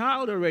had a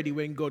child already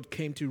when God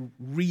came to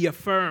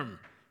reaffirm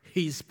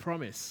his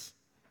promise.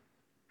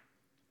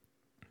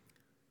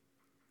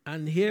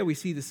 And here we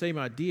see the same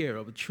idea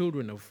of the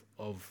children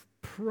of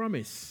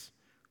promise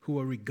who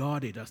are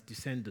regarded as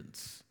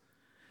descendants.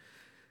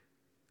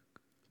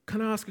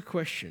 Can I ask a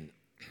question?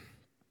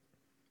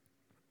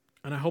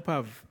 And I hope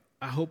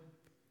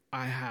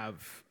I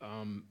have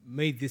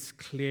made this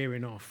clear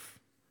enough.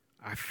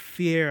 I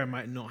fear I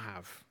might not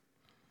have.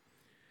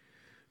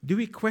 Do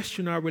we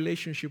question our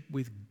relationship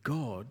with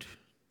God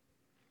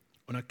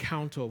on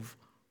account of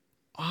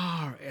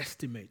our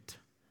estimate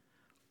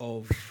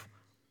of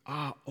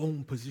our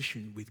own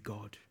position with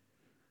God,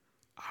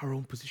 our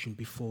own position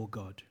before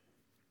God?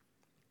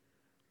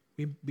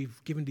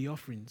 We've given the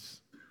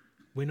offerings.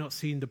 We're not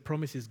seeing the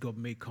promises God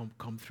may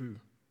come through.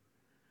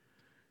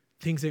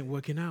 Things ain't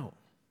working out.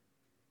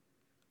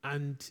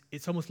 And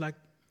it's almost like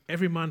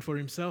every man for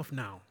himself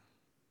now.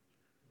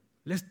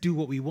 Let's do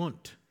what we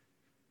want.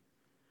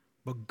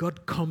 But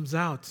God comes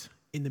out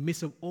in the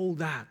midst of all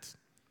that,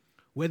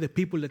 where the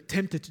people are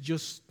tempted to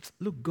just,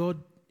 look,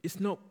 God, there's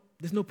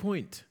no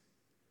point.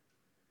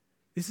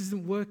 This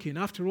isn't working.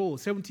 After all,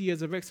 70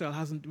 years of exile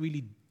hasn't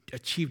really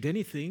achieved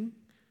anything.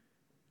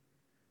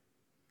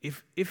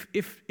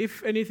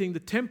 If anything, the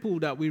temple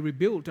that we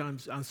rebuilt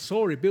and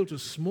saw rebuilt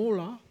was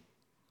smaller.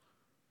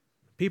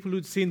 People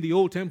who'd seen the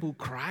old temple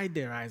cried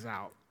their eyes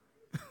out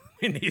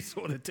when they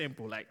saw the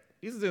temple. Like,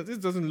 this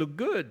doesn't look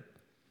good.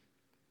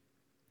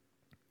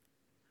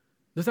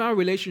 Does our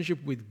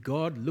relationship with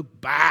God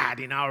look bad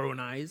in our own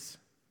eyes?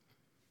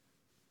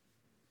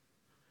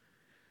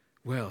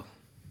 Well,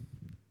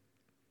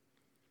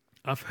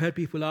 I've heard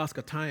people ask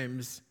at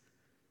times,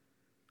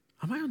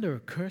 am I under a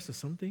curse or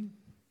something?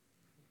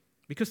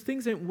 Because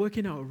things ain't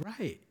working out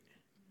right.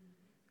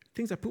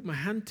 things I put my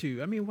hand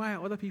to. I mean, why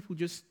are other people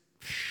just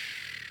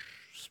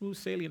smooth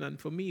sailing? And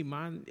for me,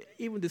 man,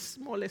 even the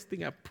smallest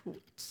thing I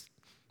put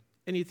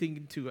anything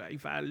into,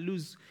 if I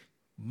lose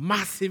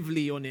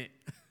massively on it,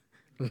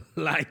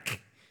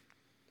 like,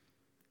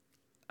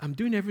 I'm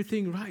doing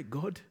everything right,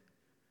 God.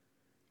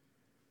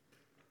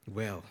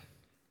 Well,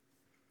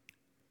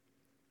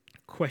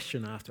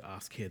 question I have to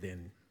ask here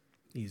then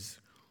is,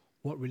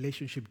 what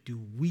relationship do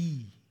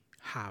we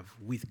have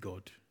with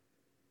God?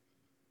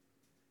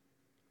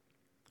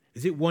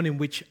 Is it one in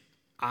which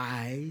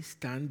I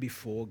stand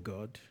before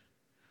God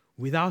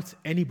without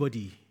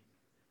anybody,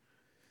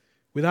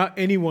 without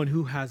anyone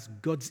who has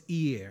God's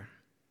ear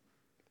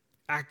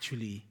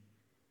actually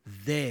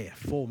there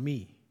for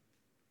me?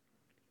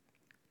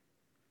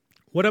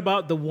 What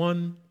about the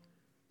one,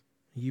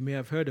 you may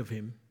have heard of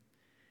him,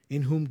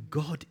 in whom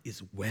God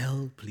is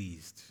well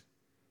pleased,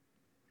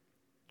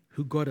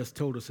 who God has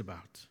told us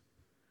about?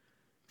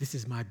 This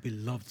is my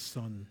beloved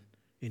Son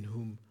in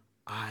whom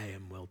I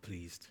am well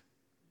pleased.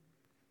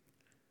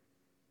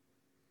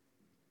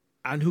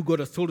 And who God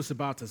has told us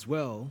about as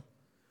well,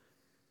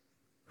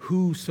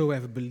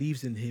 whosoever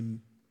believes in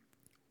him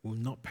will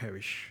not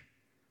perish,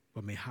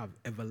 but may have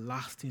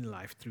everlasting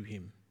life through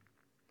him.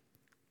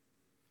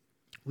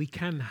 We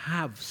can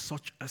have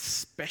such a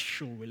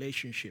special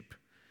relationship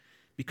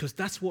because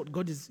that's what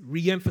God is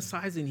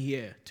re-emphasizing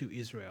here to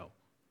Israel,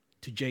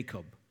 to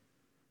Jacob.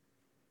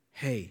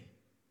 Hey,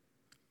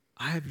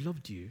 I have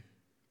loved you.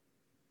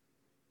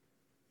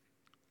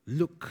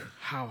 Look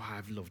how I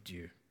have loved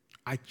you.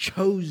 I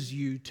chose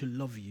you to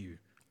love you.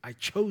 I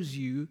chose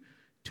you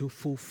to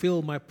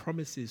fulfill my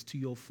promises to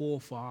your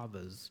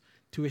forefathers,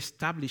 to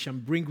establish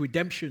and bring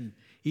redemption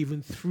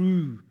even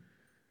through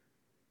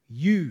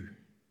you,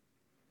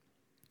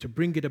 to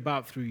bring it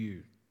about through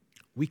you.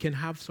 We can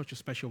have such a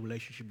special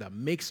relationship that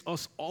makes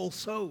us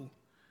also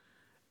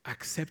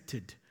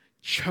accepted,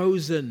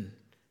 chosen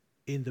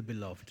in the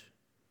beloved.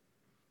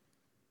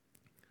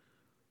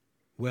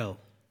 Well,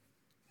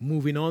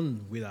 moving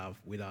on with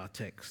our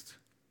text.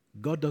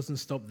 God doesn't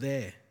stop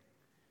there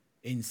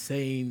in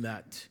saying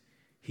that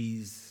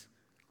he's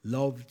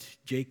loved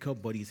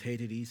Jacob, but he's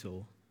hated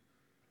Esau.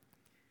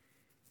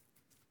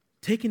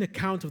 Taking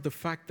account of the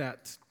fact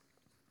that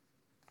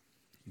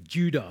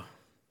Judah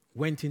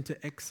went into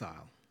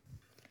exile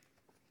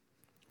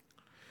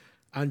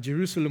and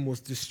Jerusalem was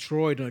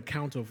destroyed on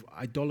account of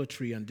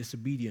idolatry and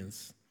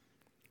disobedience,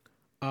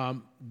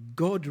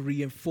 God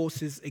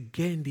reinforces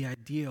again the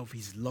idea of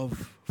his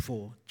love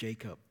for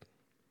Jacob.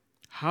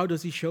 How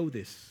does he show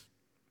this?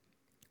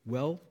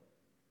 Well,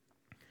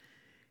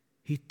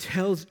 he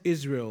tells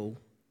Israel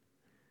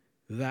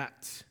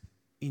that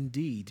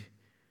indeed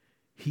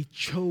he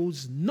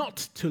chose not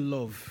to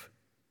love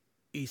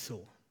Esau.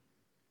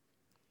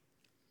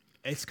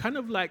 It's kind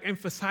of like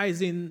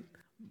emphasizing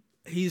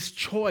his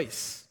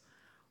choice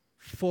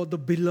for the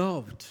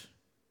beloved,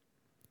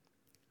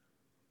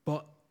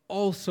 but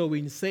also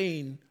in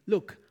saying,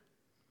 look,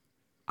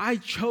 I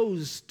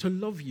chose to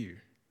love you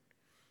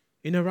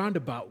in a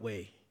roundabout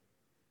way.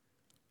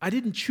 I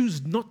didn't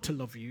choose not to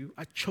love you.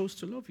 I chose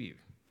to love you.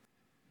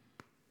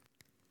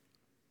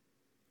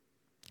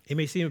 It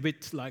may seem a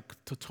bit like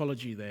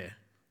tautology there,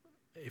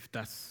 if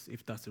that's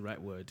the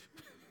right word.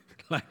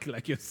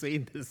 like you're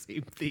saying the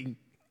same thing.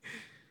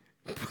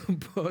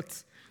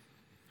 But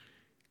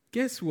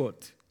guess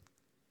what?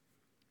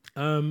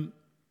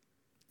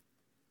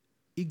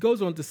 He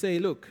goes on to say,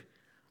 look,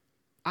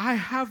 I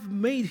have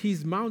made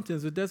his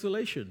mountains a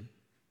desolation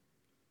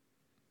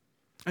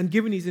and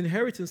given his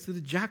inheritance to the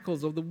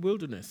jackals of the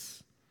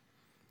wilderness.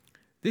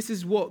 This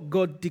is what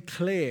God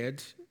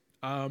declared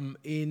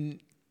in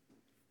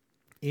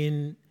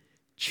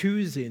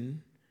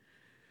choosing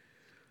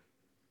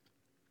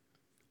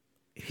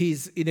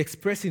in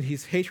expressing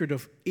his hatred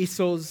of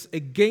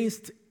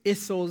against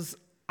Esau's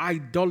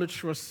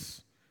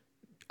idolatrous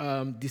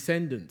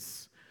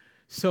descendants.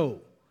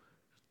 So,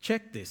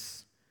 check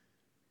this.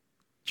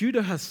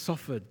 Judah has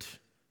suffered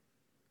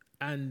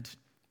and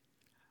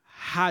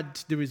had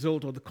the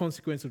result or the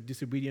consequence of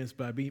disobedience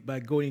by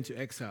going into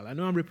exile. I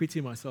know I'm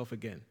repeating myself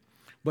again.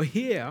 But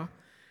here,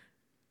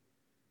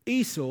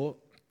 Esau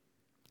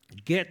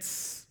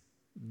gets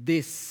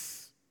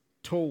this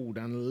told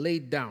and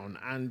laid down.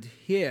 And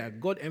here,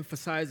 God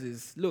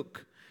emphasizes,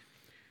 look,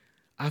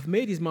 I've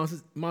made his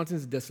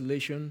mountains a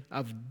desolation.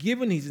 I've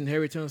given his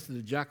inheritance to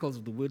the jackals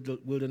of the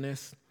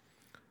wilderness.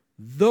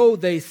 Though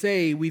they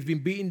say we've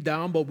been beaten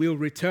down, but we'll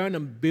return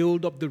and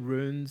build up the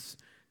ruins,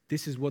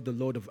 this is what the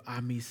Lord of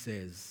armies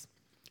says.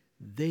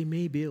 They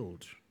may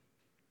build,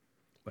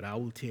 but I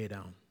will tear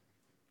down.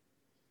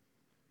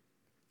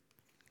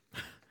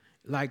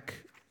 Like,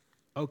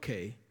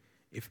 okay,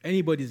 if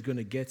anybody's going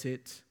to get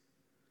it,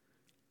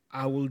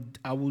 I will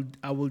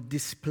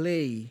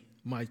display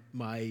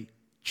my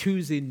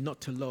choosing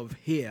not to love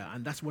here,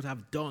 and that's what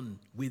I've done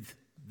with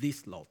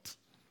this lot.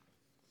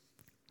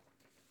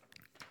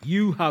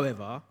 You,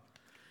 however,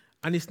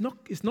 and it's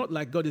not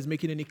like God is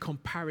making any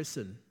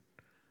comparison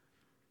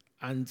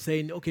and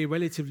saying, okay,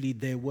 relatively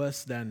they're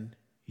worse than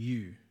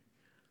you.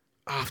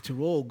 After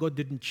all, God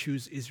didn't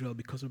choose Israel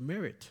because of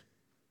merit.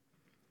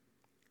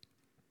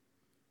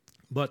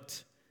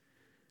 But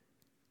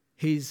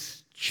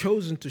he's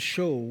chosen to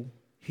show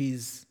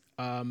his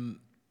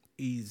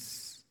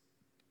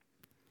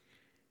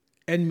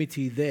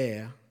enmity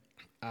there,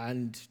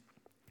 and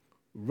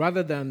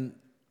rather than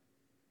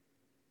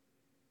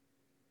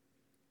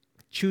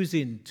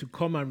choosing to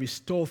come and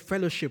restore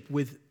fellowship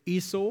with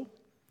Esau,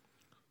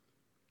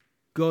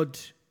 God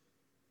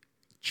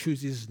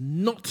chooses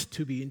not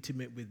to be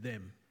intimate with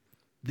them.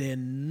 They're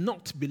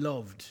not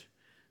beloved.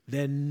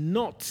 They're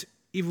not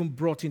even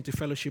brought into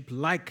fellowship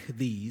like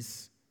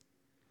these,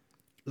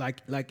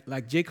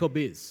 like Jacob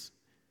is.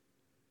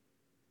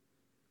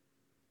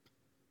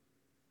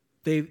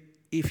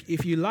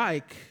 If you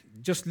like,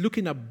 just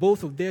looking at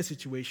both of their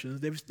situations,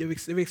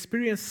 they've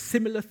experienced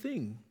similar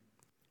thing.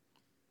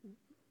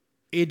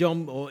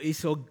 Edom or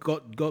Esau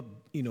got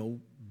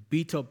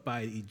beat up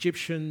by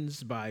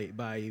Egyptians,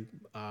 by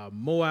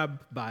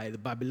Moab, by the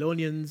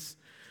Babylonians,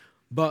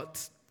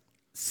 but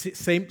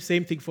same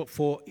thing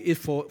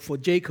for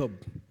Jacob.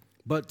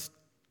 But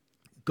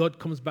God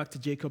comes back to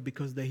Jacob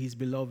because they're his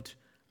beloved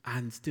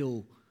and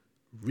still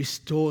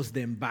restores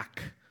them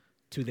back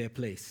to their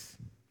place,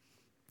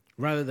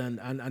 rather than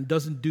and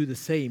doesn't do the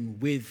same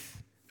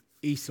with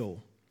Esau.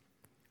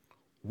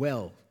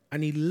 Well,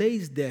 and he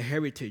lays their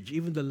heritage,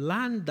 even the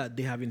land that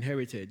they have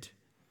inherited,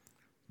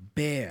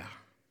 bare,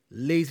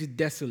 lays it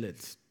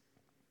desolate.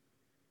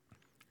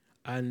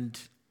 And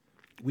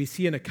we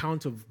see an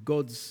account of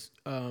God's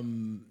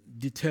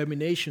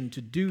determination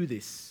to do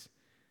this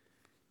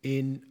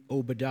in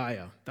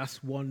Obadiah.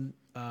 That's one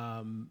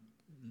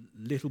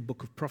little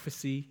book of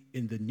prophecy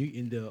in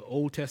the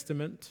Old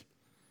Testament.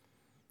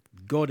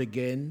 God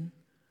again,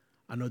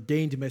 an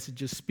ordained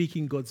messenger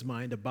speaking God's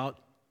mind about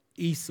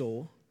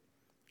Esau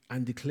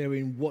and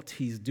declaring what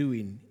he's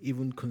doing,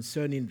 even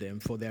concerning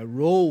them, for their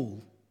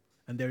role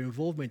and their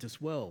involvement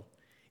as well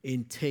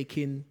in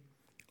taking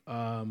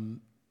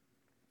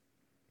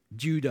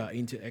Judah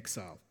into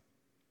exile.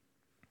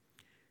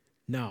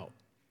 Now,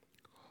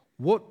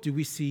 what do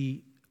we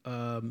see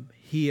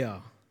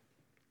here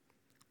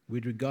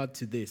with regard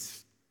to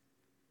this?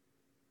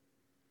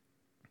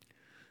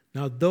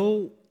 Now,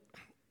 though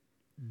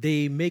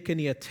they make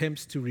any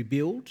attempts to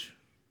rebuild,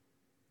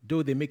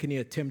 though they make any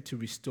attempt to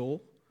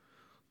restore,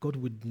 God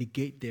would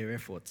negate their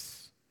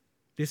efforts.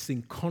 This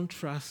in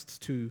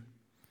contrast to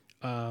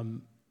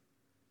the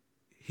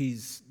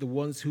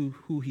ones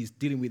who he's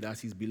dealing with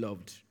as his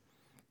beloved.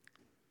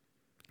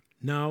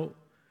 Now,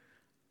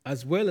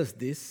 as well as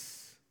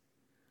this,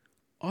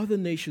 other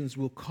nations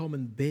will come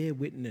and bear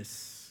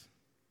witness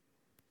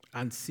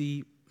and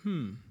see,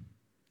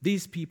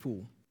 these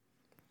people,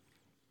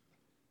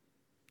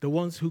 the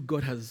ones who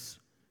God has,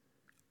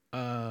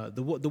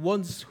 the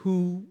ones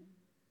who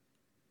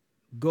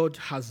God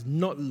has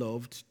not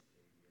loved,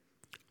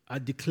 I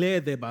declare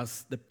them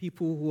as the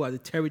people who are the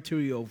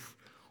territory of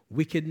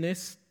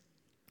wickedness,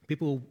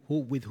 people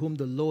with whom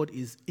the Lord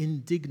is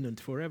indignant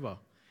forever.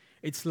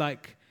 It's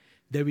like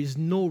there is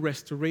no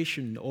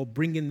restoration or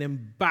bringing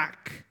them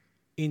back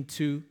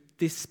into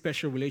this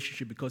special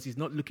relationship, because he's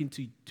not looking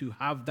to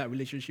have that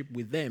relationship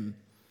with them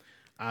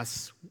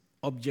as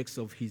objects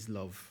of his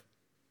love.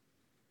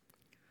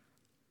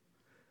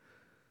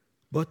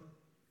 But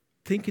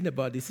thinking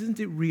about this, isn't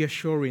it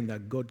reassuring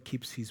that God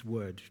keeps his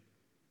word?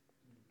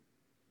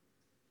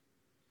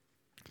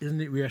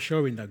 Isn't it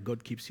reassuring that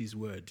God keeps his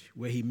word,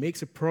 where he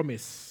makes a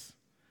promise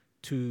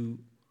to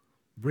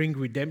bring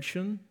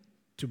redemption,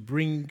 to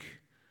bring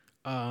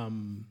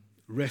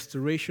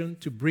restoration,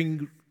 to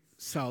bring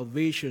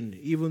salvation,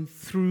 even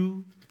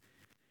through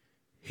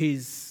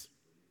his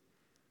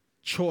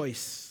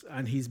choice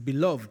and his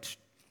beloved,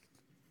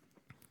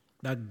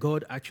 that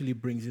God actually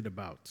brings it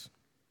about.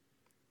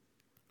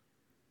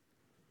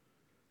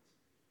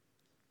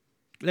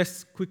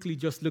 Let's quickly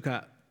just look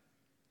at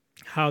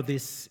how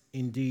this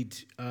indeed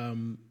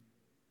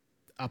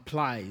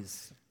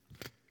applies,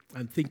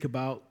 and think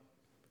about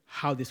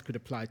how this could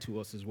apply to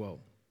us as well.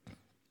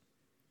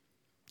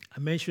 I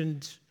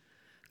mentioned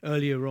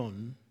earlier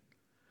on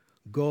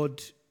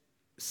God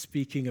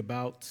speaking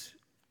about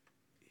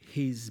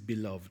his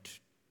beloved.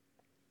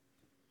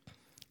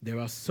 There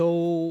are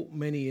so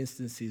many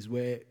instances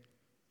where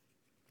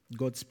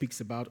God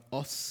speaks about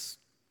us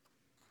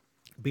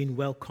being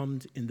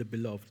welcomed in the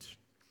beloved.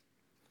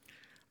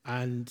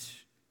 And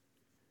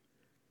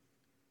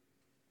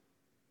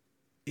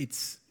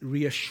it's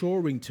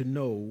reassuring to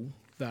know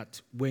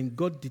that when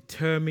God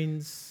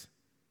determines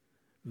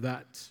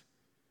that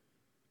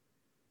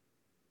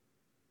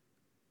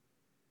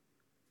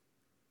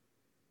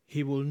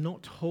he will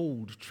not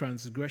hold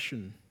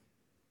transgression,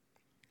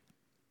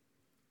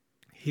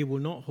 he will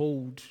not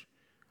hold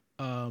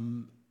our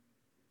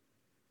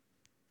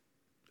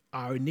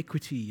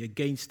iniquity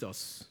against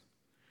us,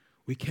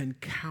 we can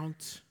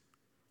count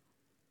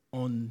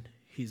on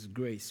his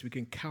grace. We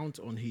can count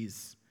on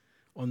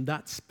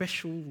that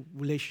special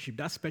relationship,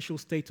 that special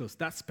status,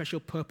 that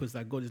special purpose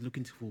that God is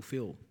looking to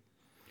fulfill.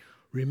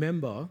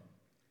 Remember,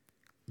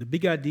 the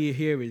big idea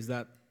here is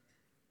that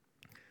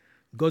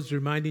God's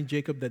reminding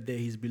Jacob that they're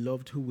his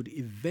beloved who would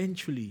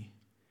eventually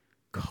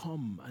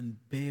come and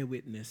bear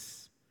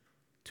witness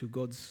to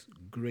God's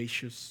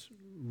gracious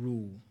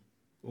rule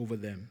over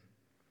them.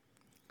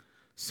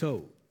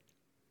 So,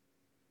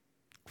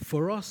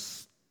 for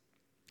us,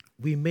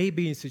 we may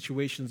be in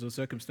situations or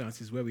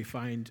circumstances where we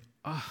find,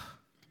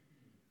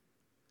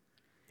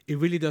 it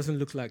really doesn't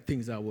look like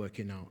things are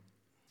working out.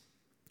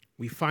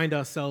 We find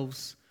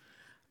ourselves,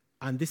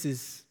 and this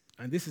is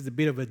a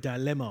bit of a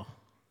dilemma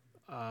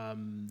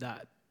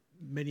that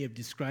many have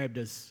described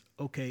as,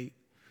 okay,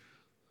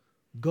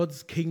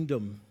 God's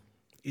kingdom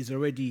is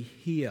already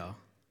here.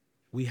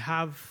 We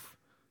have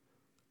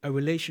a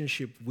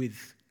relationship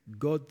with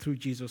God through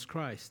Jesus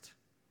Christ.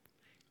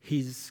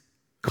 His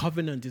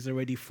covenant is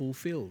already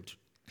fulfilled,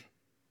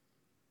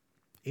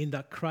 in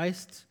that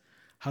Christ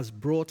has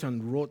brought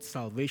and wrought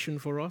salvation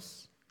for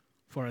us,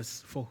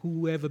 for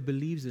whoever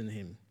believes in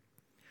him.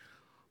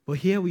 But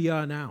here we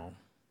are now.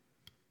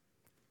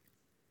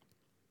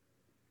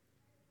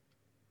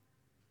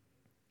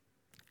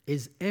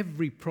 Is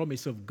every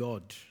promise of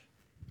God,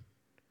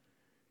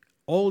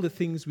 all the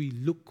things we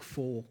look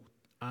for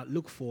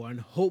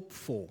and hope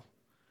for,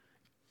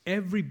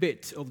 every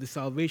bit of the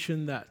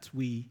salvation that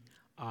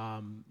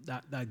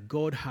that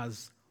God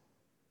has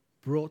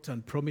brought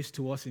and promised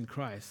to us in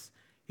Christ,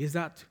 is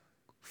that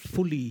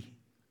fully,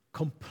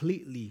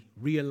 completely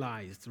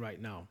realized right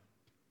now?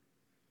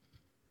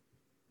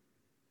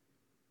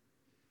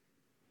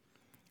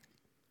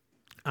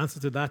 Answer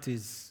to that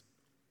is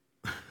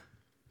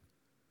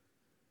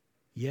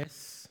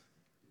yes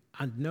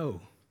and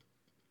no.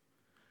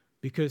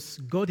 Because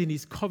God in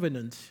his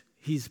covenant,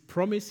 his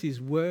promise, his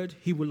word,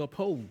 he will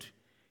uphold.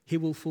 He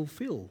will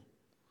fulfill.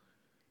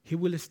 He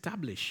will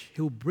establish.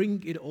 He will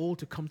bring it all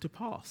to come to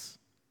pass.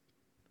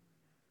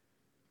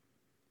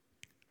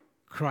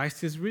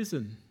 Christ is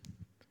risen.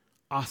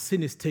 Our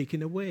sin is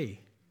taken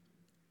away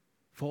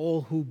for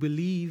all who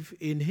believe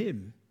in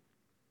him.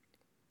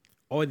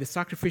 Or in the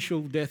sacrificial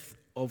death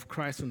of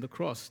Christ on the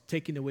cross,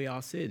 taking away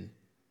our sin.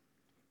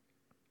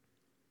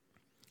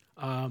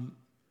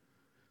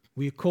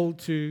 We are called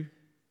to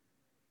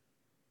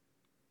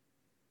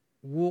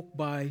walk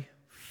by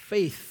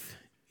faith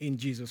in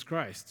Jesus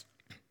Christ.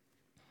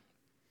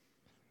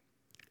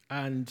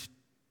 And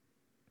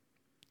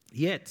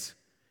yet,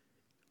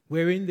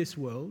 we're in this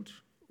world.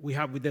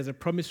 There's a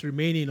promise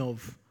remaining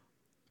of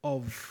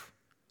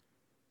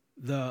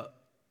the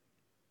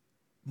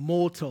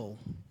mortal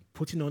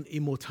putting on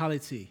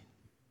immortality.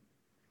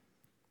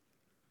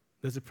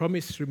 There's a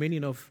promise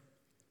remaining of,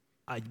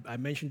 I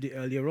mentioned it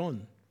earlier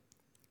on,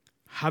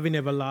 having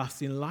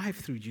everlasting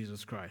life through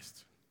Jesus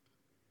Christ.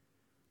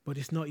 But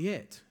it's not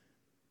yet.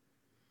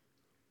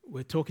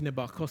 We're talking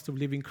about cost of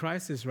living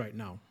crisis right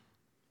now.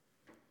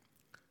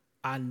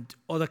 And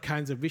other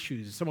kinds of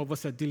issues. Some of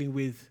us are dealing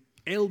with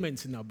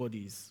ailments in our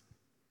bodies.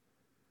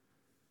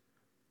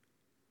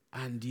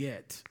 And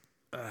yet,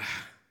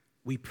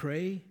 we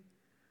pray,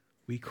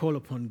 we call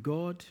upon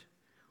God,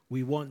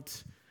 we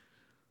want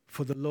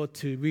for the Lord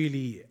to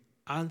really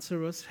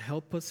answer us,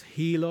 help us,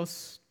 heal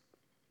us,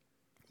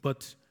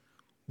 but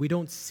we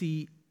don't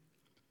see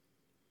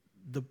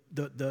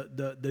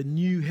the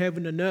new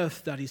heaven and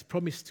earth that is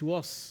promised to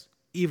us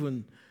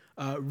even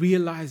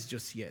realized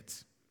just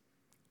yet.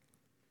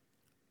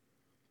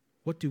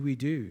 What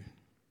do?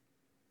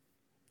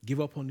 Give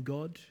up on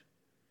God?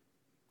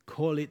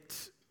 Call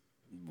it,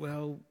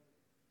 well,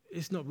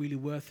 it's not really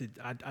worth it.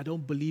 I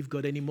don't believe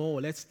God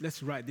anymore.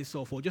 Let's write this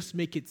off, or just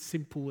make it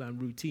simple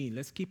and routine.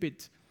 Let's keep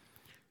it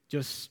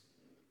just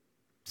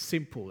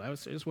simple. I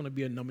just want to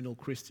be a nominal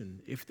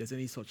Christian, if there's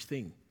any such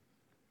thing.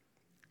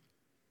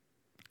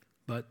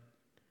 But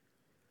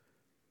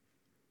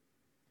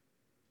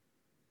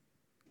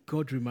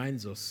God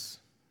reminds us,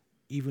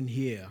 even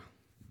here,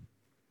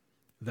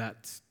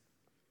 that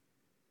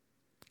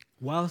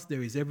whilst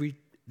there is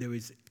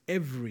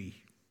every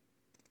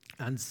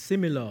and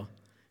similar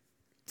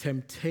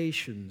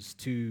temptations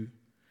to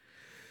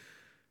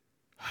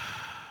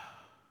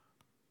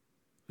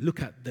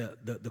look at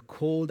the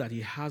call that he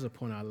has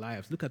upon our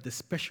lives, look at the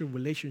special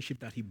relationship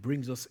that he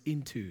brings us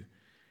into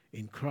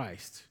in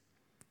Christ,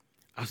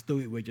 as though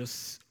it were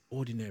just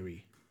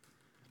ordinary,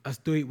 as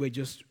though it were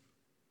just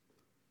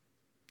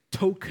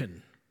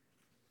token,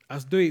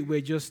 as though it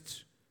were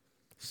just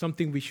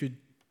something we should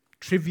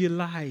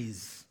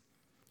trivialize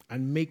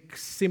and make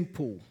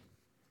simple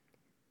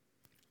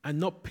and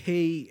not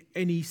pay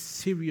any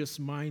serious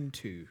mind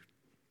to.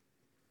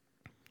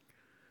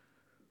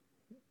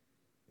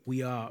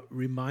 We are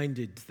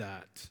reminded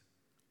that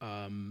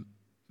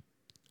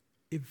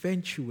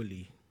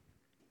eventually,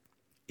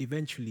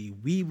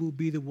 we will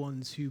be the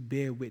ones who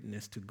bear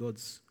witness to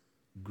God's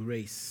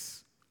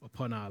grace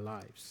upon our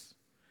lives.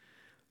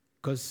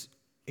 Because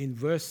in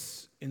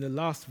the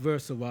last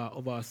verse of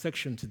our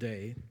section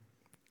today,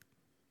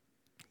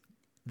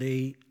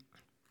 the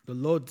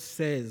Lord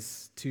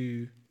says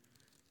to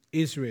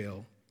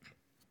Israel,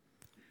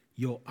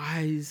 "Your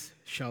eyes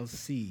shall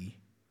see,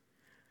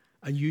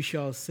 and you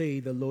shall say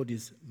the Lord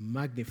is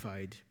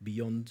magnified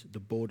beyond the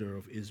border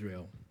of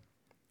Israel."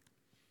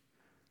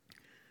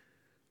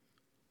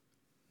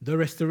 The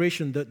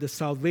restoration, the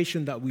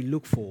salvation that we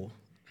look for,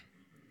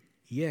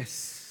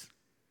 yes,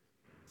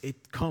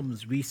 it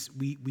comes. We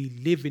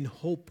live in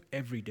hope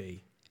every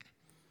day.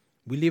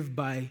 We live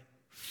by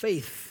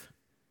faith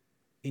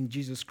in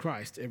Jesus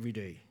Christ every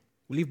day.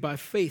 We live by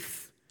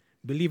faith,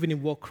 believing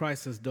in what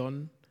Christ has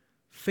done,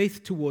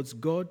 faith towards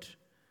God,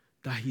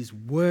 that his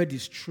word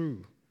is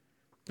true,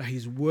 that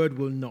his word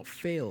will not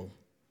fail,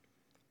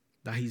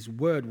 that his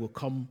word will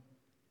come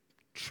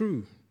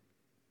true.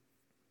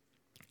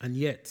 And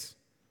yet,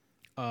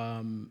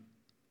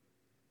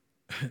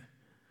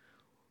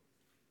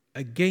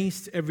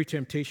 against every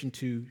temptation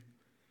to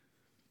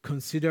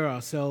consider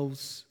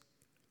ourselves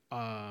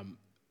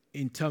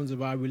in terms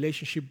of our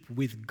relationship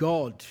with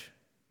God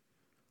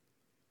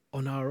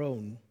on our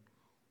own,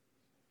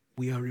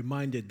 we are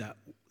reminded that,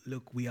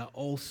 look, we are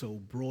also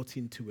brought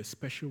into a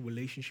special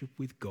relationship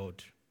with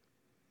God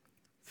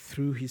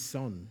through his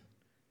Son,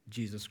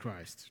 Jesus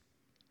Christ.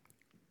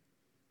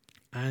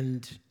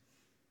 And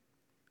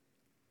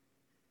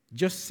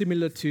just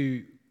similar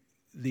to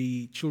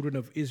the children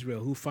of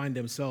Israel who find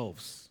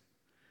themselves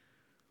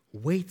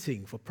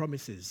waiting for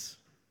promises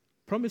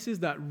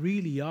that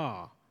really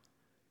are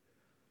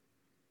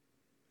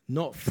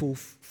not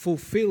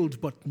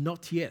fulfilled, but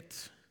not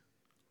yet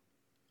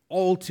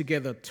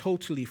altogether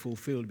totally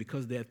fulfilled,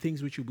 because there are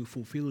things which will be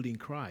fulfilled in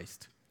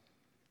Christ.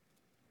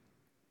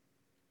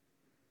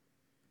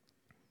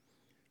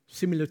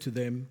 Similar to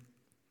them,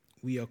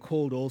 we are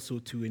called also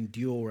to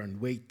endure and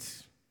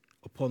wait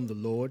upon the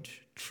Lord,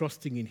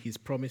 trusting in his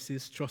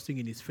promises, trusting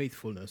in his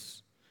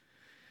faithfulness,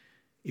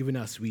 even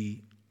as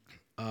we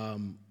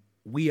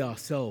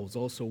ourselves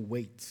also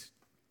wait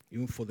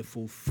even for the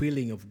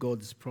fulfilling of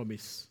God's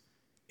promise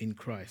in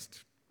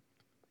Christ.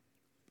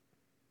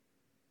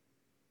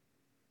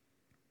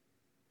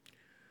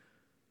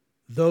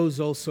 Those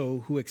also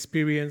who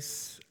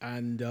experience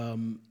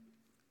and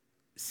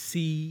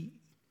see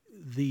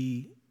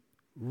the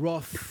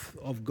wrath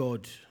of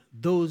God,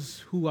 those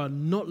who are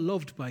not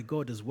loved by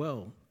God as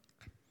well,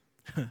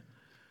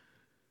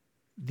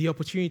 the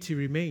opportunity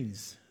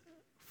remains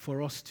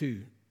for us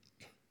too,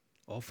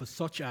 or for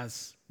such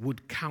as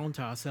would count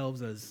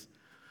ourselves as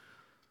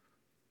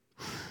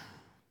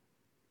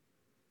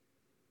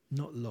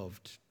not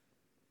loved,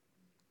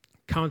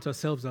 count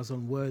ourselves as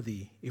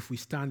unworthy if we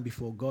stand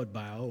before God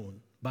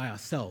by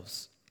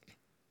ourselves.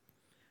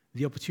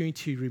 The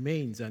opportunity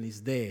remains and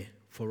is there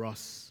for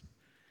us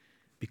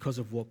because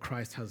of what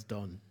Christ has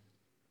done.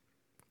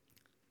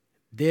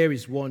 There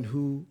is one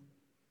who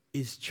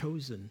is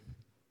chosen,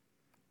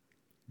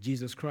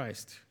 Jesus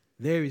Christ.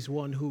 There is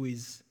one who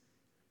is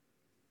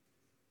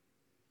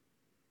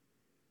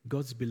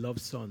God's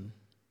beloved Son,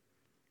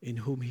 in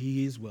whom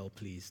he is well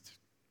pleased.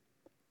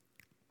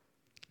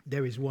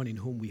 There is one in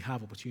whom we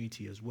have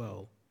opportunity as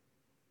well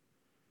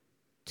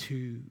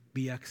to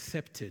be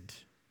accepted,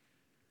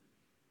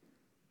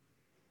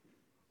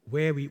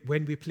 when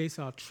we place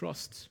our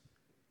trust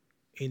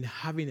in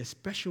having a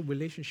special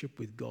relationship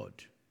with God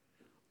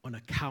on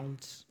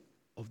account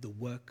of the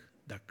work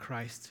that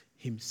Christ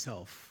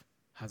himself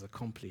has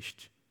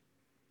accomplished,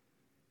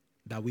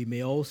 that we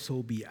may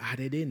also be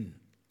added in,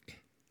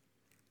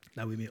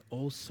 that we may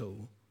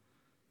also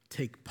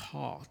take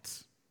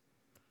part,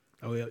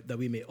 that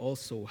we may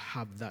also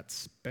have that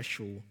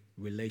special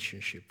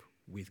relationship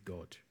with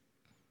God.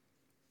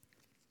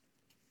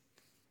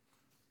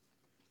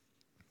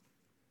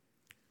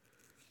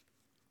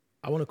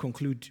 I want to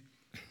conclude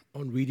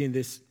on reading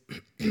this,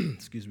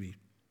 excuse me.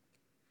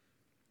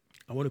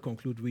 I want to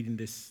conclude reading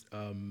this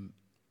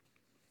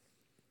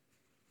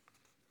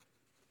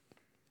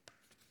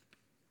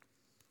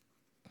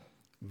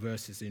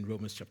verses in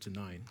Romans chapter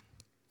 9.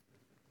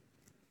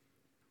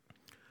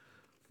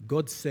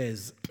 God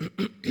says,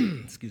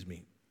 excuse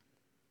me.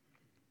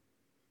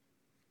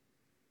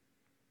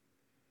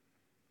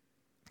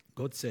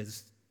 God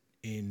says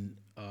in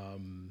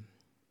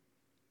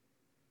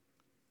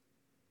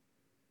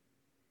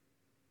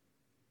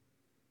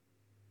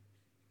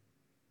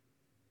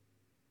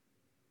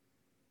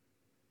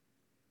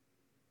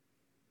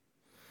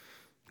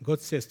God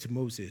says to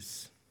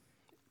Moses,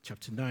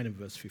 chapter 9 and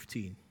verse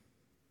 15,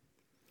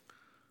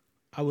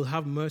 I will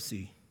have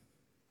mercy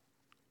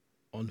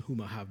on whom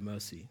I have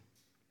mercy,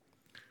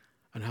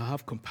 and I'll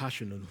have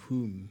compassion on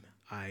whom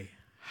I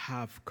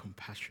have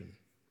compassion.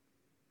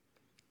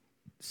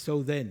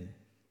 So then,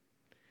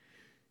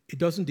 it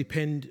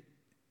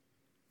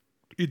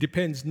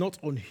depends not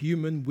on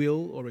human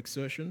will or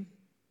exertion,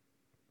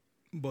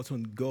 but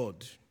on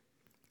God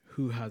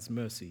who has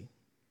mercy.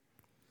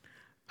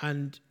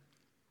 And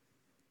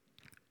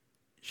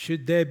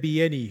should there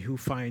be any who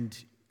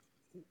find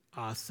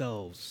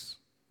ourselves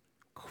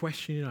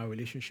questioning our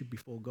relationship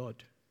before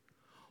God,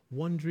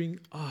 wondering,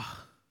 am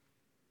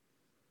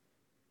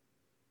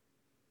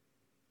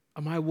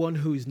I one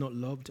who is not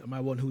loved? Am I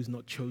one who is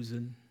not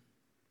chosen?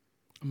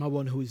 Am I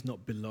one who is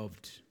not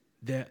beloved?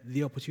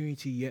 The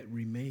opportunity yet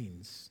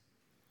remains.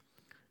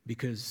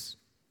 Because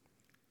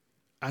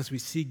as we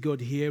see God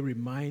here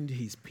remind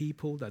his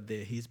people that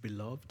they're his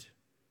beloved,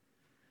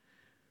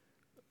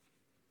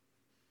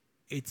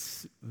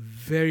 it's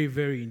very,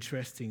 very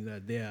interesting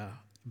that they are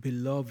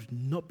beloved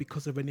not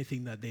because of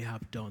anything that they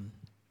have done,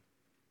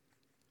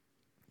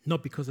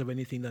 not because of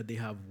anything that they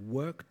have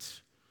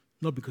worked,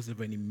 not because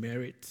of any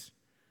merit.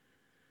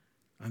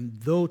 And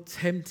though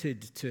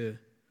tempted to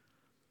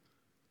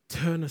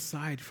turn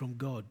aside from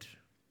God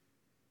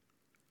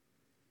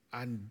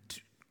and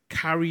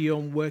carry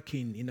on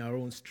working in our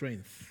own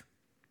strength,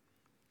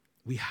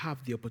 we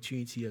have the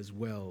opportunity as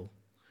well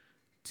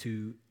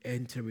to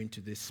enter into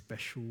this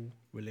special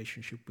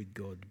relationship with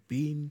God,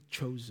 being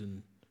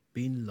chosen,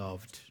 being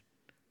loved,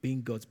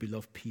 being God's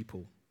beloved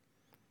people.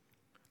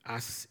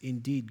 As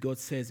indeed God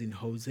says in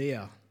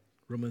Hosea,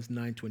 Romans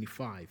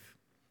 9:25,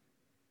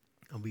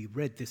 and we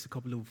read this a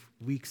couple of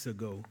weeks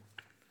ago,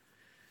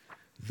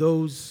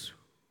 those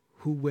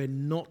who were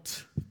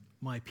not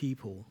my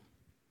people,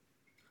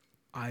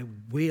 I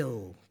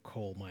will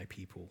call my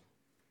people.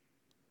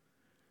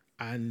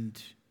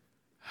 And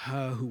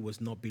her who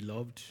was not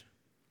beloved,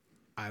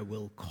 I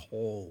will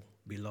call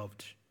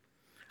beloved.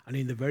 And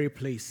in the very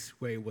place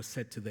where it was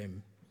said to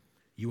them,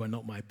 you are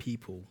not my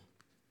people,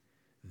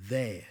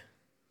 there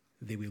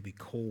they will be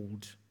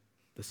called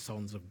the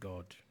sons of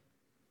God.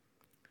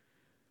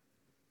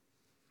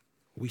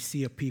 We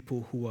see a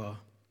people who are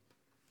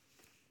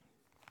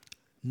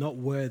not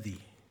worthy,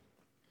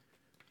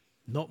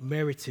 not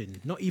meriting,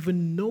 not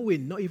even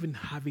knowing, not even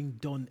having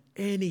done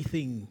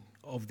anything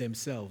of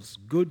themselves,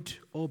 good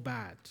or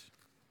bad,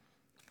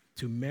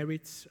 to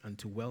merit and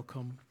to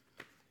welcome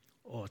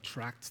or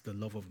attract the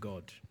love of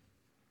God.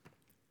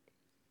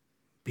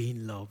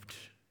 Being loved,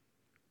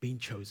 being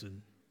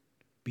chosen,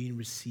 being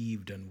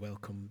received and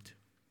welcomed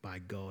by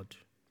God,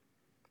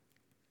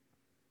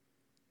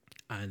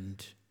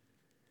 and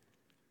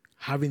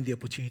having the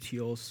opportunity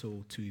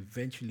also to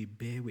eventually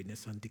bear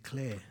witness and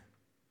declare,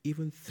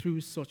 even through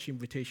such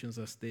invitations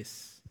as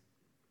this,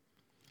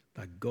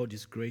 that God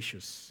is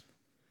gracious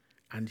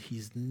and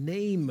his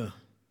name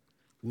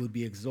will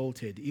be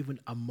exalted even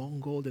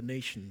among all the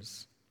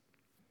nations,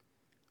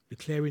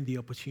 declaring the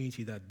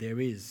opportunity that there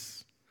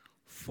is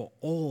for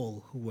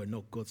all who are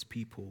not God's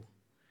people,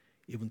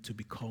 even to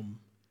become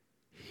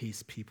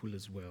his people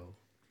as well.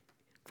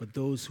 For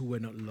those who were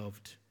not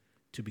loved,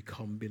 to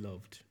become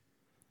beloved.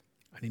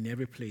 And in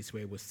every place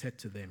where it was said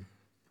to them,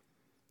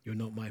 you're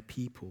not my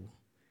people,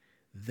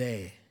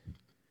 there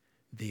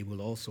they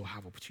will also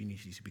have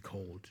opportunities to be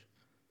called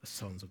the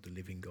sons of the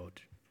living God.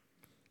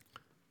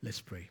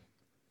 Let's pray.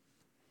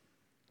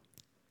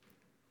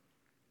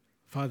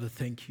 Father,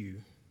 thank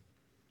you.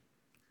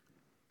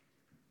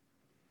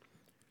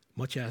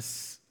 Much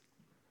as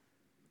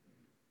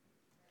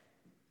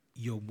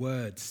your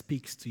word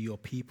speaks to your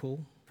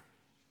people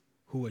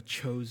who are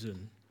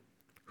chosen,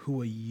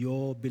 who are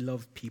your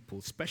beloved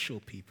people, special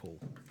people,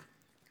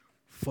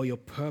 for your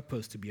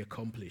purpose to be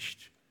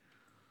accomplished,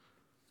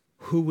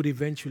 who would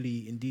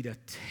eventually indeed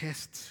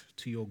attest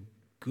to your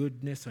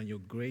goodness and your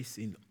grace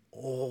in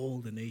all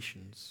the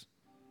nations,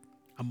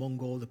 among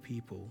all the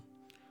people.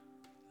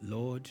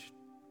 Lord,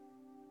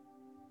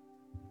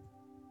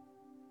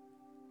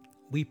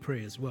 we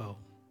pray as well,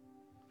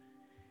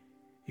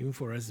 even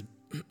for us,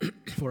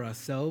 for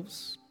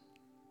ourselves,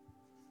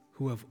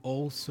 who have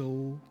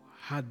also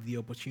had the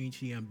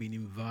opportunity and been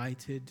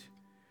invited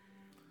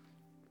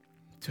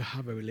to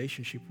have a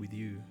relationship with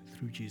you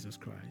through Jesus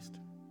Christ.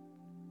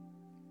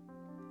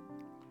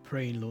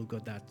 Praying, Lord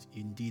God, that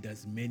indeed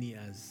as many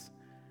as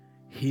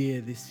hear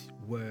this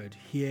word,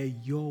 hear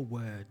your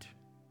word,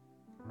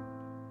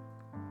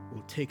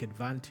 will take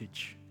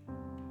advantage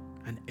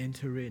and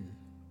enter in.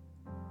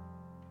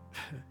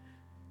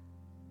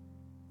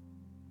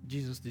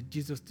 Jesus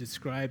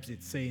describes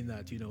it saying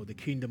that, the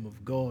kingdom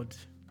of God,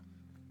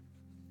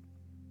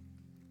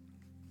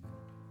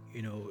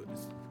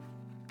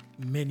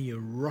 many are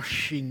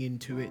rushing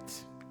into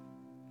it,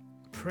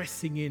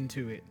 pressing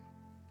into it.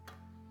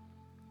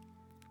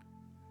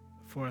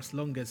 For as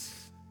long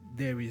as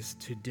there is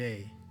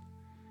today,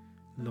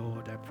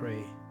 Lord, I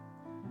pray,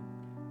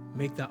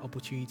 make that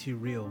opportunity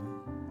real,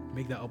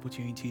 make that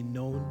opportunity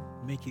known,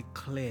 make it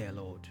clear,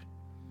 Lord,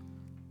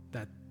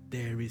 that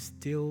there is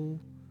still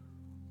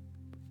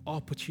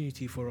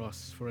opportunity for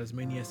us, for as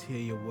many as hear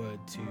your word,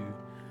 to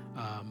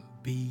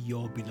be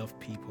your beloved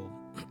people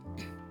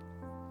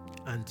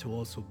and to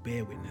also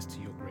bear witness to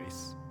your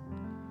grace.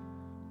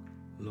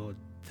 Lord,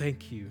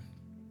 thank you.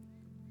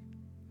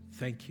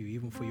 Thank you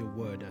even for your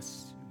word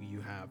as you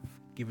have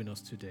given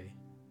us today.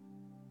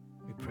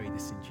 We pray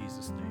this in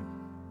Jesus' name.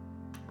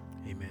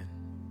 Amen.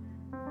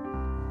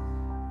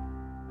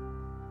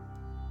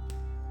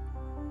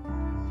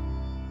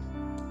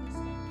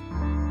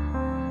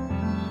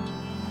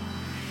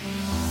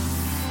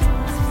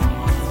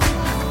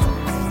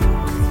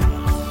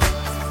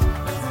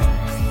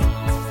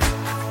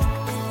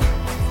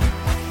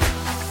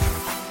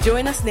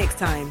 Join us next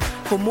time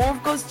for more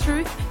of God's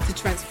truth to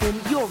transform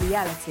your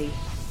reality.